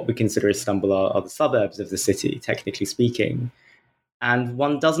of what we consider Istanbul are the suburbs of the city, technically speaking. And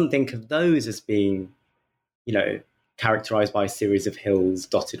one doesn't think of those as being, characterized by a series of hills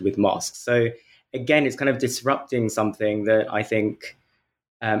dotted with mosques. So again, it's kind of disrupting something that I think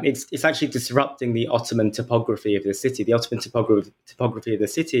it's actually disrupting the Ottoman topography of the city. The Ottoman topography of the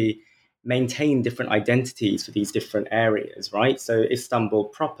city maintained different identities for these different areas, right? So Istanbul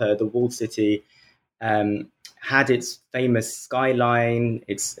proper, the walled city, had its famous skyline.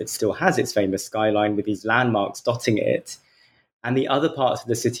 It still has its famous skyline with these landmarks dotting it. And the other parts of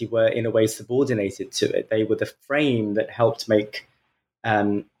the city were, in a way, subordinated to it. They were the frame that helped make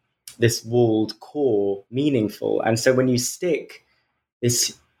this walled core meaningful. And so when you stick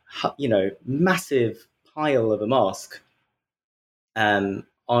this, massive pile of a mosque on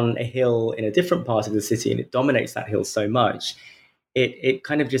a hill in a different part of the city, and it dominates that hill so much, it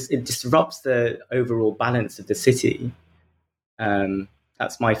kind of it disrupts the overall balance of the city.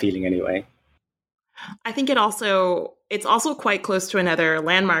 That's my feeling anyway. I think it's also quite close to another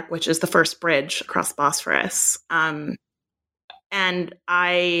landmark, which is the first bridge across Bosphorus. And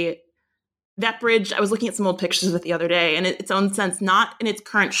that bridge, I was looking at some old pictures of it the other day, and in its own sense, not in its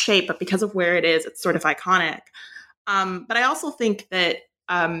current shape, but because of where it is, it's sort of iconic. But I also think that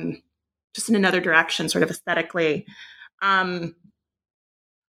just in another direction, sort of aesthetically,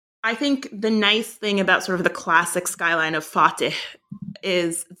 I think the nice thing about sort of the classic skyline of Fatih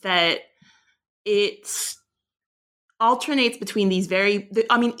is that it alternates between these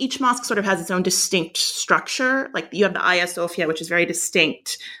each mosque sort of has its own distinct structure. Like you have the Hagia Sophia, which is very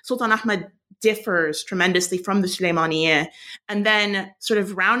distinct. Sultan Ahmed differs tremendously from the Süleymaniyye. And then sort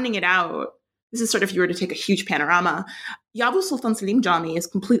of rounding it out, this is sort of if you were to take a huge panorama, Yavuz Sultan Selim Jami is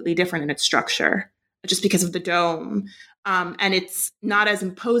completely different in its structure, just because of the dome. And it's not as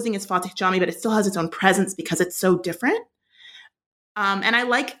imposing as Fatih Jami, but it still has its own presence because it's so different. And I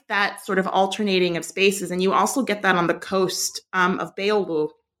like that sort of alternating of spaces. And you also get that on the coast of Beyoğlu,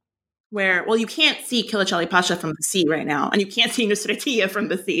 where, well, you can't see Kılıçdaroğlu Pasha from the sea right now, and you can't see Nusretiye from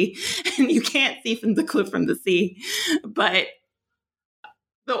the sea, and you can't see Fındıklı from the sea. But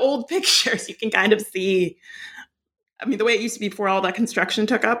the old pictures, you can kind of see, I mean, the way it used to be before all that construction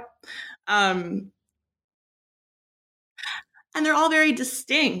took up. And they're all very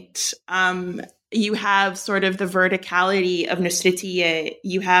distinct. You have sort of the verticality of Nusretiye.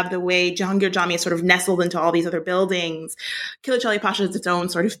 You have the way Cihangir Jami is sort of nestled into all these other buildings. Kılıçdaroğlu Pasha is its own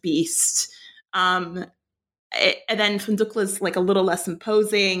sort of beast. And then Fındıklı is like a little less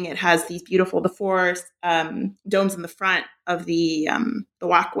imposing. It has these beautiful, the four domes in the front of the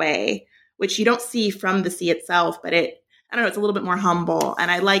walkway, which you don't see from the sea itself, but I don't know, it's a little bit more humble. And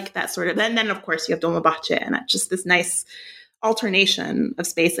I like that sort of, then of course you have Dolmabahce, and it's just this nice alternation of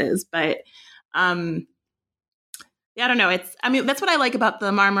spaces. But I don't know. That's what I like about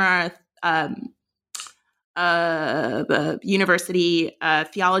the Marmara the university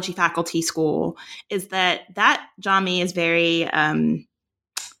theology faculty school, is that Jami is very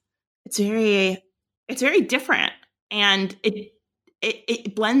it's very different, and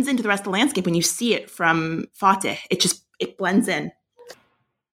it blends into the rest of the landscape when you see it from Fatih. It blends in.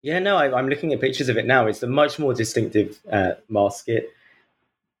 Yeah, no, I'm looking at pictures of it now. It's a much more distinctive mosque. It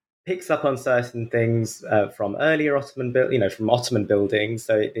picks up on certain things from earlier Ottoman buildings,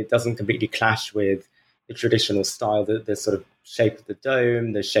 so it doesn't completely clash with the traditional style, the sort of shape of the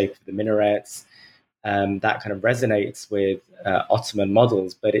dome, the shape of the minarets. That kind of resonates with Ottoman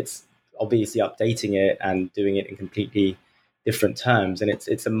models, but it's obviously updating it and doing it in completely different terms. And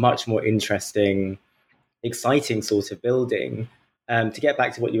it's a much more interesting, exciting sort of building. To get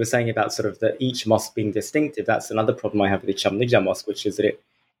back to what you were saying about sort of each mosque being distinctive, that's another problem I have with the Çamlıca Mosque, which is that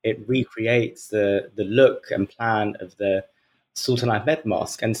it recreates the look and plan of the Sultan Ahmed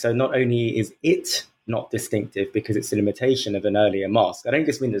Mosque. And so not only is it not distinctive because it's an imitation of an earlier mosque, I don't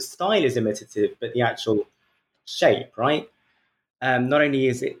just mean the style is imitative, but the actual shape, right? Not only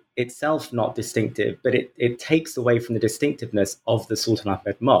is it itself not distinctive, but it takes away from the distinctiveness of the Sultan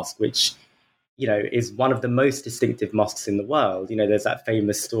Ahmed Mosque, which, is one of the most distinctive mosques in the world. There's that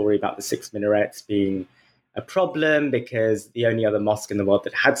famous story about the 6 minarets being a problem because the only other mosque in the world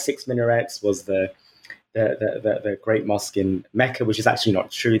that had 6 minarets was the great mosque in Mecca, which is actually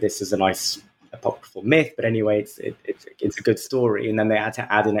not true. This is a nice apocryphal myth, but anyway, it's a good story. And then they had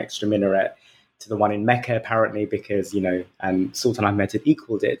to add an extra minaret to the one in Mecca, apparently, because Sultan Ahmed had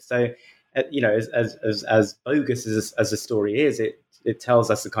equaled it. So, as bogus as the story is, it tells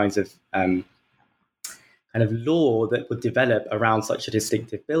us the kinds of kind of law that would develop around such a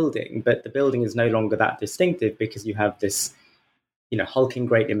distinctive building. But the building is no longer that distinctive because you have this, hulking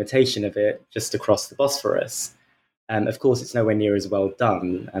great imitation of it just across the Bosphorus. And of course, it's nowhere near as well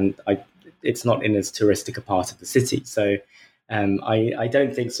done. And it's not in as touristic a part of the city. So I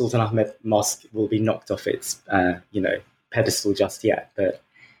don't think Sultan Ahmed Mosque will be knocked off its, pedestal just yet. But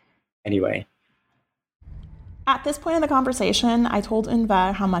anyway. At this point in the conversation, I told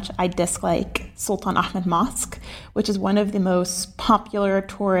Enver how much I dislike Sultan Ahmed Mosque, which is one of the most popular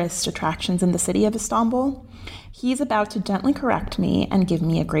tourist attractions in the city of Istanbul. He's about to gently correct me and give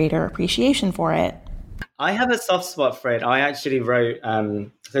me a greater appreciation for it. I have a soft spot for it. I actually wrote,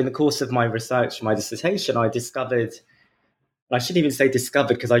 so in the course of my research, my dissertation, I discovered I shouldn't even say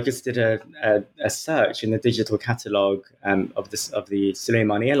discovered, because I just did a search in the digital catalogue of the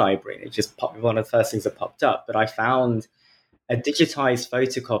Suleymaniye library. It just popped, one of the first things that popped up. But I found a digitized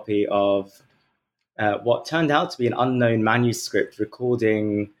photocopy of what turned out to be an unknown manuscript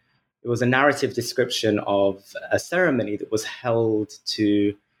recording. It was a narrative description of a ceremony that was held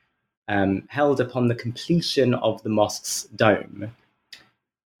upon the completion of the mosque's dome.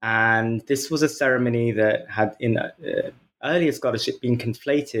 And this was a ceremony that had, in earlier scholarship, been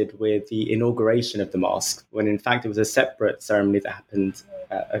conflated with the inauguration of the mosque, when in fact it was a separate ceremony that happened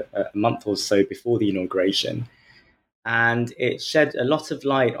a month or so before the inauguration. And it shed a lot of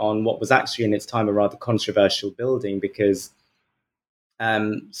light on what was actually in its time a rather controversial building, because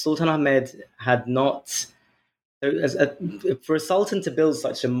Sultan Ahmed had not... for a sultan to build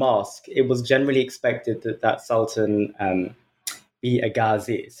such a mosque, it was generally expected that that sultan be a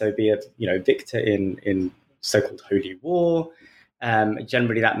ghazi, so be a victor in so-called holy war.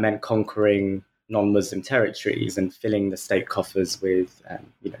 Generally, that meant conquering non-Muslim territories and filling the state coffers with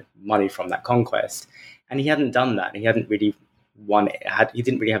money from that conquest. And he hadn't done that. He hadn't really won it. He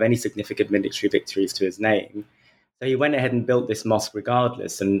didn't really have any significant military victories to his name. So he went ahead and built this mosque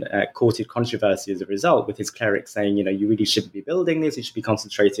regardless, and courted controversy as a result, with his clerics saying, you really shouldn't be building this. You should be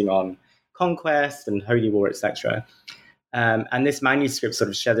concentrating on conquest and holy war, etc. And this manuscript sort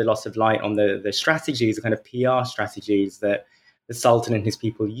of shed a lot of light on the strategies, the kind of PR strategies that the Sultan and his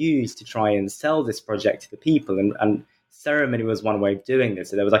people used to try and sell this project to the people. And ceremony was one way of doing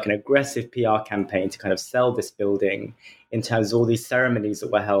this. So there was like an aggressive PR campaign to kind of sell this building in terms of all these ceremonies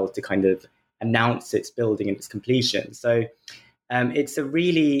that were held to kind of announce its building and its completion. So it's a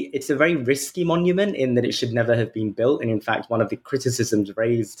very risky monument in that it should never have been built. And in fact, one of the criticisms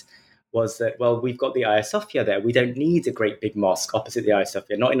raised was that, well, we've got the Hagia Sophia there. We don't need a great big mosque opposite the Hagia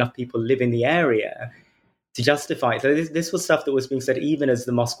Sophia. Not enough people live in the area to justify it. So this was stuff that was being said even as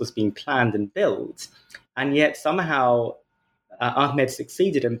the mosque was being planned and built. And yet somehow Ahmed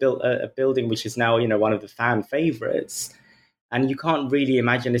succeeded and built a building which is now, one of the fan favorites. And you can't really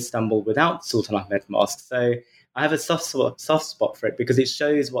imagine Istanbul without Sultan Ahmed Mosque. So I have a soft spot for it, because it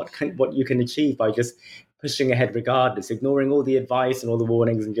shows what you can achieve by just pushing ahead regardless, ignoring all the advice and all the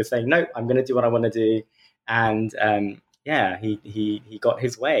warnings and just saying, no, I'm going to do what I want to do. And he got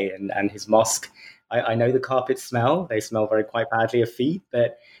his way, and his mosque, I know the carpets smell. They smell quite badly of feet,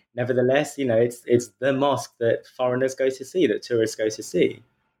 but nevertheless, it's the mosque that foreigners go to see, that tourists go to see.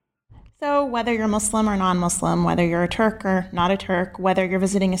 So whether you're Muslim or non-Muslim, whether you're a Turk or not a Turk, whether you're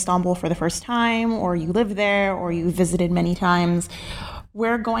visiting Istanbul for the first time, or you live there, or you visited many times,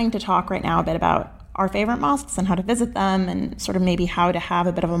 we're going to talk right now a bit about our favorite mosques and how to visit them, and sort of maybe how to have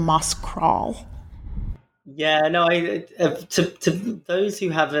a bit of a mosque crawl. Yeah, no, to those who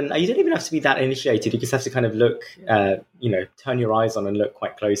haven't, you don't even have to be that initiated. You just have to kind of look, turn your eyes on and look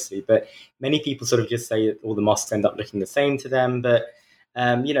quite closely. But many people sort of just say that all the mosques end up looking the same to them. But,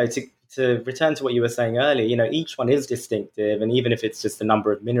 to return to what you were saying earlier, each one is distinctive. And even if it's just the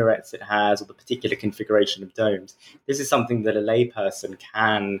number of minarets it has or the particular configuration of domes, this is something that a layperson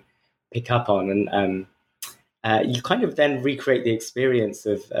can pick up on. And you kind of then recreate the experience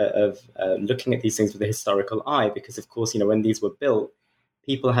of looking at these things with a historical eye, because, of course, when these were built,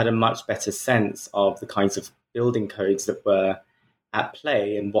 people had a much better sense of the kinds of building codes that were at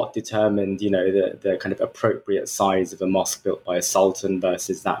play and what determined, the kind of appropriate size of a mosque built by a sultan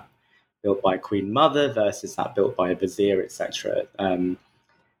versus that built by a queen mother versus that built by a vizier, etc. I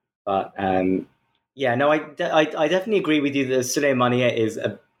definitely agree with you that Suleymaniye is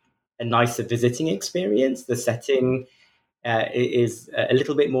a nicer visiting experience. The setting is a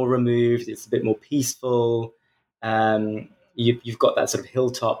little bit more removed. It's a bit more peaceful. You've got that sort of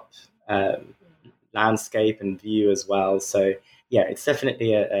hilltop landscape and view as well. So yeah, it's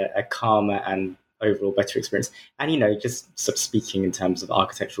definitely a calmer and overall better experience. And, just sort of speaking in terms of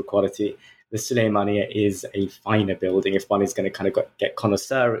architectural quality, the Suleymaniye is a finer building if one is going to kind of get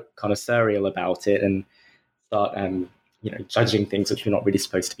connoisseurial about it and start judging things which we're not really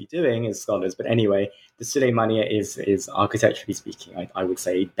supposed to be doing as scholars. But anyway, the Suleymaniye is architecturally speaking, I would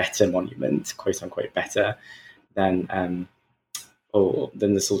say, a better monument, quote unquote better, than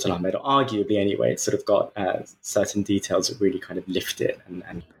the Sultan Ahmed, or arguably anyway. It's sort of got certain details that really kind of lift it.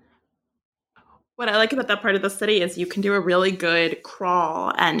 And what I like about that part of the city is you can do a really good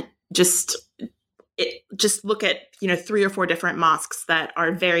crawl and just look at 3 or 4 different mosques that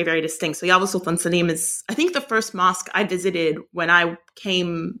are very, very distinct. So Yavuz Sultan Selim is, I think, the first mosque I visited when I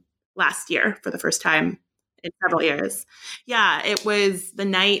came last year for the first time in several years. Yeah, it was the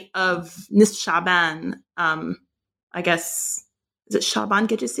night of Nisf Shaban. I guess, is it Shaban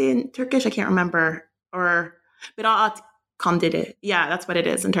Gecesi in Turkish? I can't remember. Or Biraat Kandili. Yeah, that's what it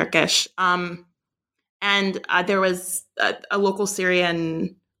is in Turkish. And there was a local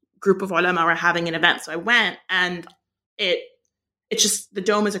Syrian group of ulama were having an event, so I went, and it's just, the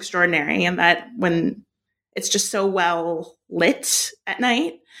dome is extraordinary, and that when it's just so well lit at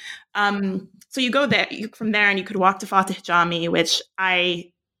night. So you go there, from there, and you could walk to Fatih Jami, which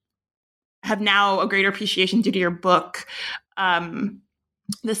I have now a greater appreciation due to your book.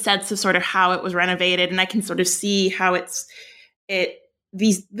 The sense of sort of how it was renovated, and I can sort of see how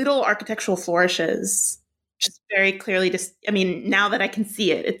these little architectural flourishes just very clearly now that I can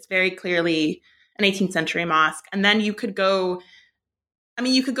see it, it's very clearly an 18th century mosque. And then you could go to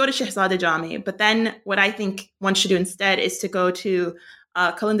Shehzade Jami, but then what I think one should do instead is to go to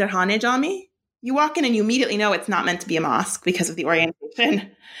Kalanderhane Jami. You walk in and you immediately know it's not meant to be a mosque because of the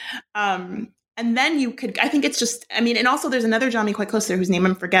orientation. And then I think it's just, and also there's another Jami quite close there whose name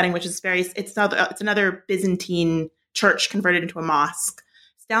I'm forgetting, which is it's another Byzantine church converted into a mosque.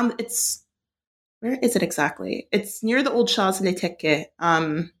 Where is it exactly? It's near the old Shazli Tekke.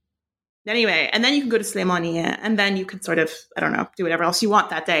 Anyway, and then you can go to Slemaniye, and then you could sort of, I don't know, do whatever else you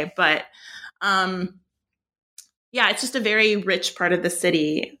want that day. But it's just a very rich part of the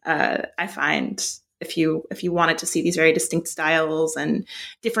city, I find, if you wanted to see these very distinct styles and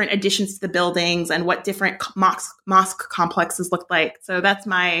different additions to the buildings and what different mosque complexes look like. So that's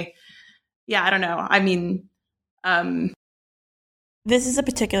I don't know. This is a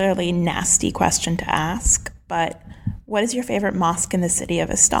particularly nasty question to ask, but what is your favorite mosque in the city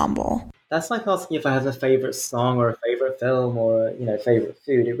of Istanbul? That's like asking if I have a favorite song or a favorite film or, favorite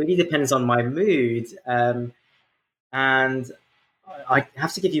food. It really depends on my mood. And I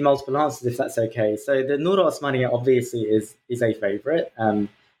have to give you multiple answers if that's okay. So the Nur Osmaniye obviously is a favorite. And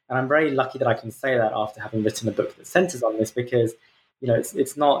I'm very lucky that I can say that after having written a book that centers on this, because,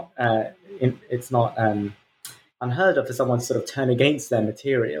 it's not unheard of for someone to sort of turn against their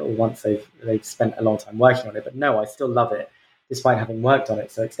material once they've spent a long time working on it. But no, I still love it, despite having worked on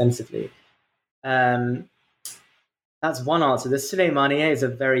it so extensively. That's one answer. The Süleymaniye is a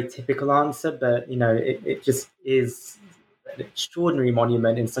very typical answer, but it just is an extraordinary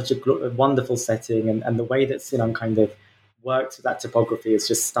monument in such a wonderful setting, and the way that Sinan kind of works with that topography is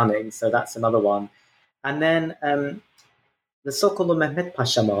just stunning. So that's another one. And then the Sokolu Mehmet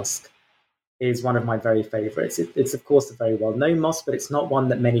Pasha Mosque is one of my very favorites. It's of course a very well-known mosque, but it's not one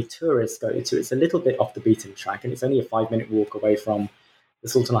that many tourists go to. It's a little bit off the beaten track, and it's only a 5-minute walk away from the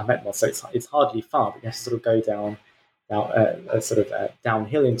Sultan Ahmet Mosque, so it's hardly far, but you have to sort of go down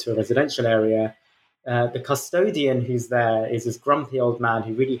downhill into a residential area. The custodian who's there is this grumpy old man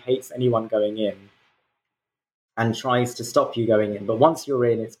who really hates anyone going in and tries to stop you going in. But once you're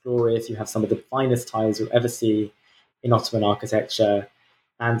in, it's glorious. You have some of the finest tiles you'll ever see in Ottoman architecture.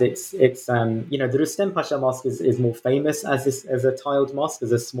 And it's the Rüstem Pasha Mosque is more famous as a tiled mosque,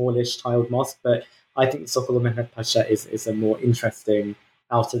 as a smallish tiled mosque. But I think Sokolu Mehmet Pasha is a more interesting,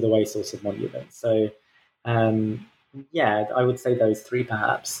 out of the way sort of monument. So, I would say those three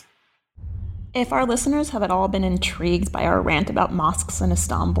perhaps. If our listeners have at all been intrigued by our rant about mosques in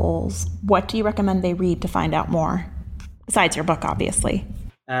Istanbul, what do you recommend they read to find out more? Besides your book, obviously.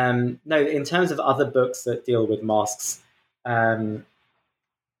 No, in terms of other books that deal with mosques,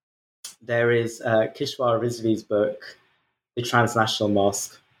 there is Kishwar Rizvi's book, The Transnational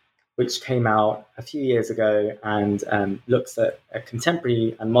Mosque, which came out a few years ago and looks at a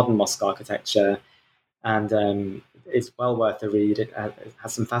contemporary and modern mosque architecture, and it's well worth a read. It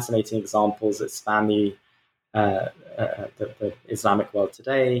has some fascinating examples that span the Islamic world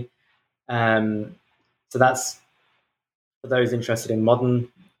today. So that's for those interested in modern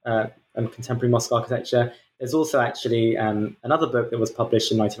and contemporary mosque architecture. There's also actually another book that was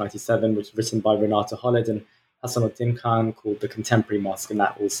published in 1997, which was written by Renato Hollid and Hasanuddin Khan, called The Contemporary Mosque, and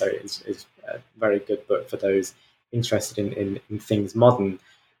that also is a very good book for those interested in things modern.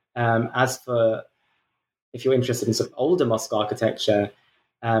 As for if you're interested in sort of older mosque architecture,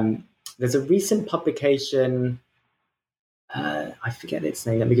 there's a recent publication, I forget its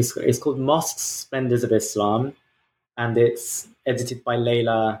name, it's called Mosques Splendors of Islam, and it's edited by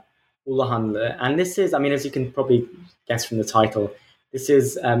Leyla Ulahanlı. And this is, as you can probably guess from the title, this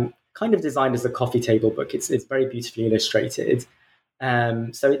is kind of designed as a coffee table book. It's very beautifully illustrated.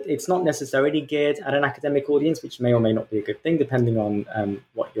 So it's not necessarily geared at an academic audience, which may or may not be a good thing, depending on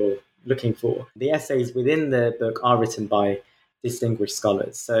what you're looking for. The essays within the book are written by distinguished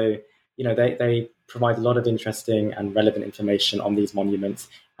scholars. So, they provide a lot of interesting and relevant information on these monuments,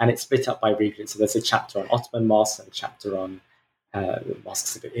 and it's split up by region. So there's a chapter on Ottoman mosques and a chapter on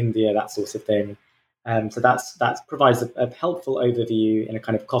mosques of India, that sort of thing. So that provides a helpful overview in a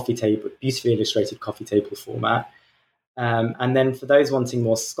kind of coffee table, beautifully illustrated coffee table format. And then for those wanting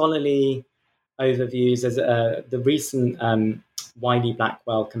more scholarly overviews, there's the recent Wiley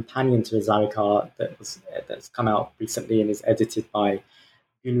Blackwell Companion to Islamic Art that's come out recently and is edited by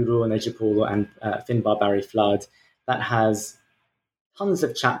Gülnur Necipoglu and Finbar Barry Flood, that has tons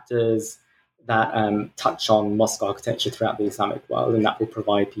of chapters that touch on mosque architecture throughout the Islamic world, and that will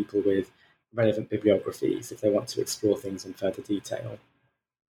provide people with relevant bibliographies if they want to explore things in further detail.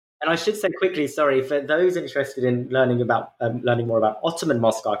 And I should say quickly, sorry, for those interested in learning more about Ottoman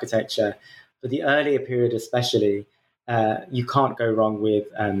mosque architecture, for the earlier period especially, you can't go wrong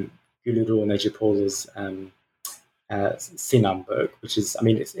with Gülnur Necipoglu's Sinan book, which is, I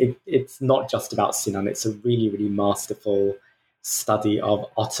mean, it's not just about Sinan. It's a really, really masterful study of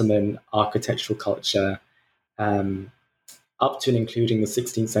Ottoman architectural culture, up to and including the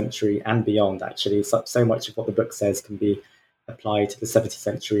 16th century and beyond, actually. So much of what the book says can be applied to the 17th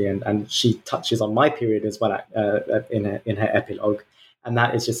century, and she touches on my period as well in her epilogue. And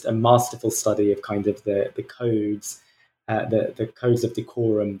that is just a masterful study of kind of the codes, the codes of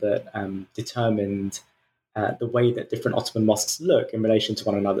decorum that determined the way that different Ottoman mosques look in relation to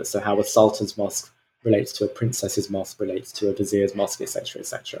one another. So how a sultan's mosque relates to a princess's mosque, relates to a vizier's mosque, etc.,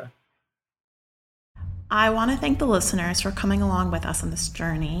 etc. I want to thank the listeners for coming along with us on this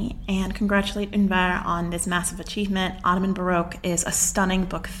journey and congratulate Enver on this massive achievement. Ottoman Baroque is a stunning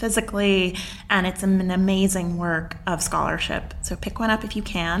book physically, and it's an amazing work of scholarship. So pick one up if you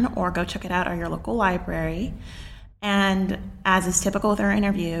can, or go check it out at your local library. And as is typical with our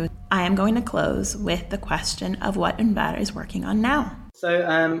interview, I am going to close with the question of what Enver is working on now. So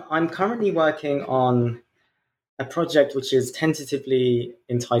I'm currently working on a project which is tentatively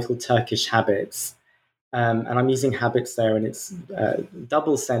entitled Turkish Habits. And I'm using habits there in its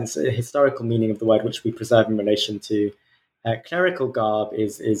double sense, a historical meaning of the word, which we preserve in relation to clerical garb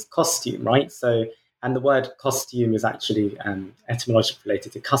is costume, right? So, and the word costume is actually etymologically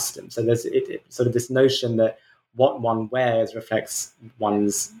related to custom. So there's sort of this notion that what one wears reflects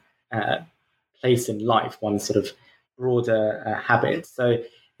one's place in life, one's sort of broader habits. So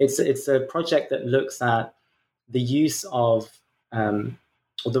it's a project that looks at the use of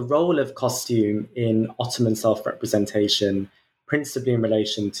or the role of costume in Ottoman self-representation, principally in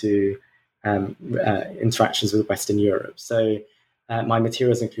relation to interactions with Western Europe. So my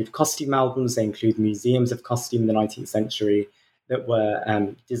materials include costume albums, they include museums of costume in the 19th century that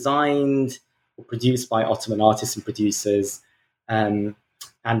were designed or produced by Ottoman artists and producers,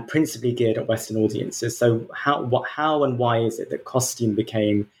 and principally geared at Western audiences. So how and why is it that costume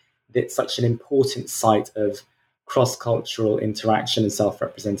became such an important site of cross-cultural interaction and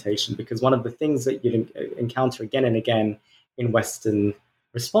self-representation? Because one of the things that you encounter again and again in Western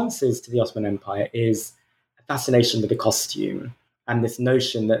responses to the Ottoman Empire is a fascination with the costume, and this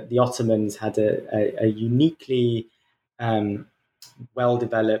notion that the Ottomans had a uniquely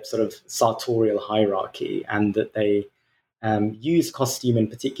well-developed sort of sartorial hierarchy, and that they used costume in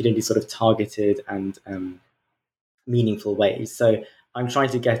particularly sort of targeted and meaningful ways. So I'm trying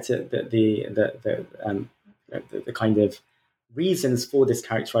to get at the kind of reasons for this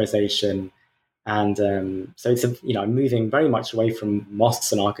characterization. And so it's I'm moving very much away from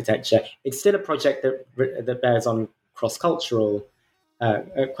mosques and architecture. It's still a project that bears on cross-cultural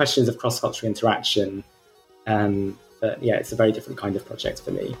questions of cross-cultural interaction. But yeah, it's a very different kind of project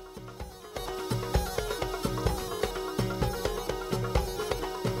for me.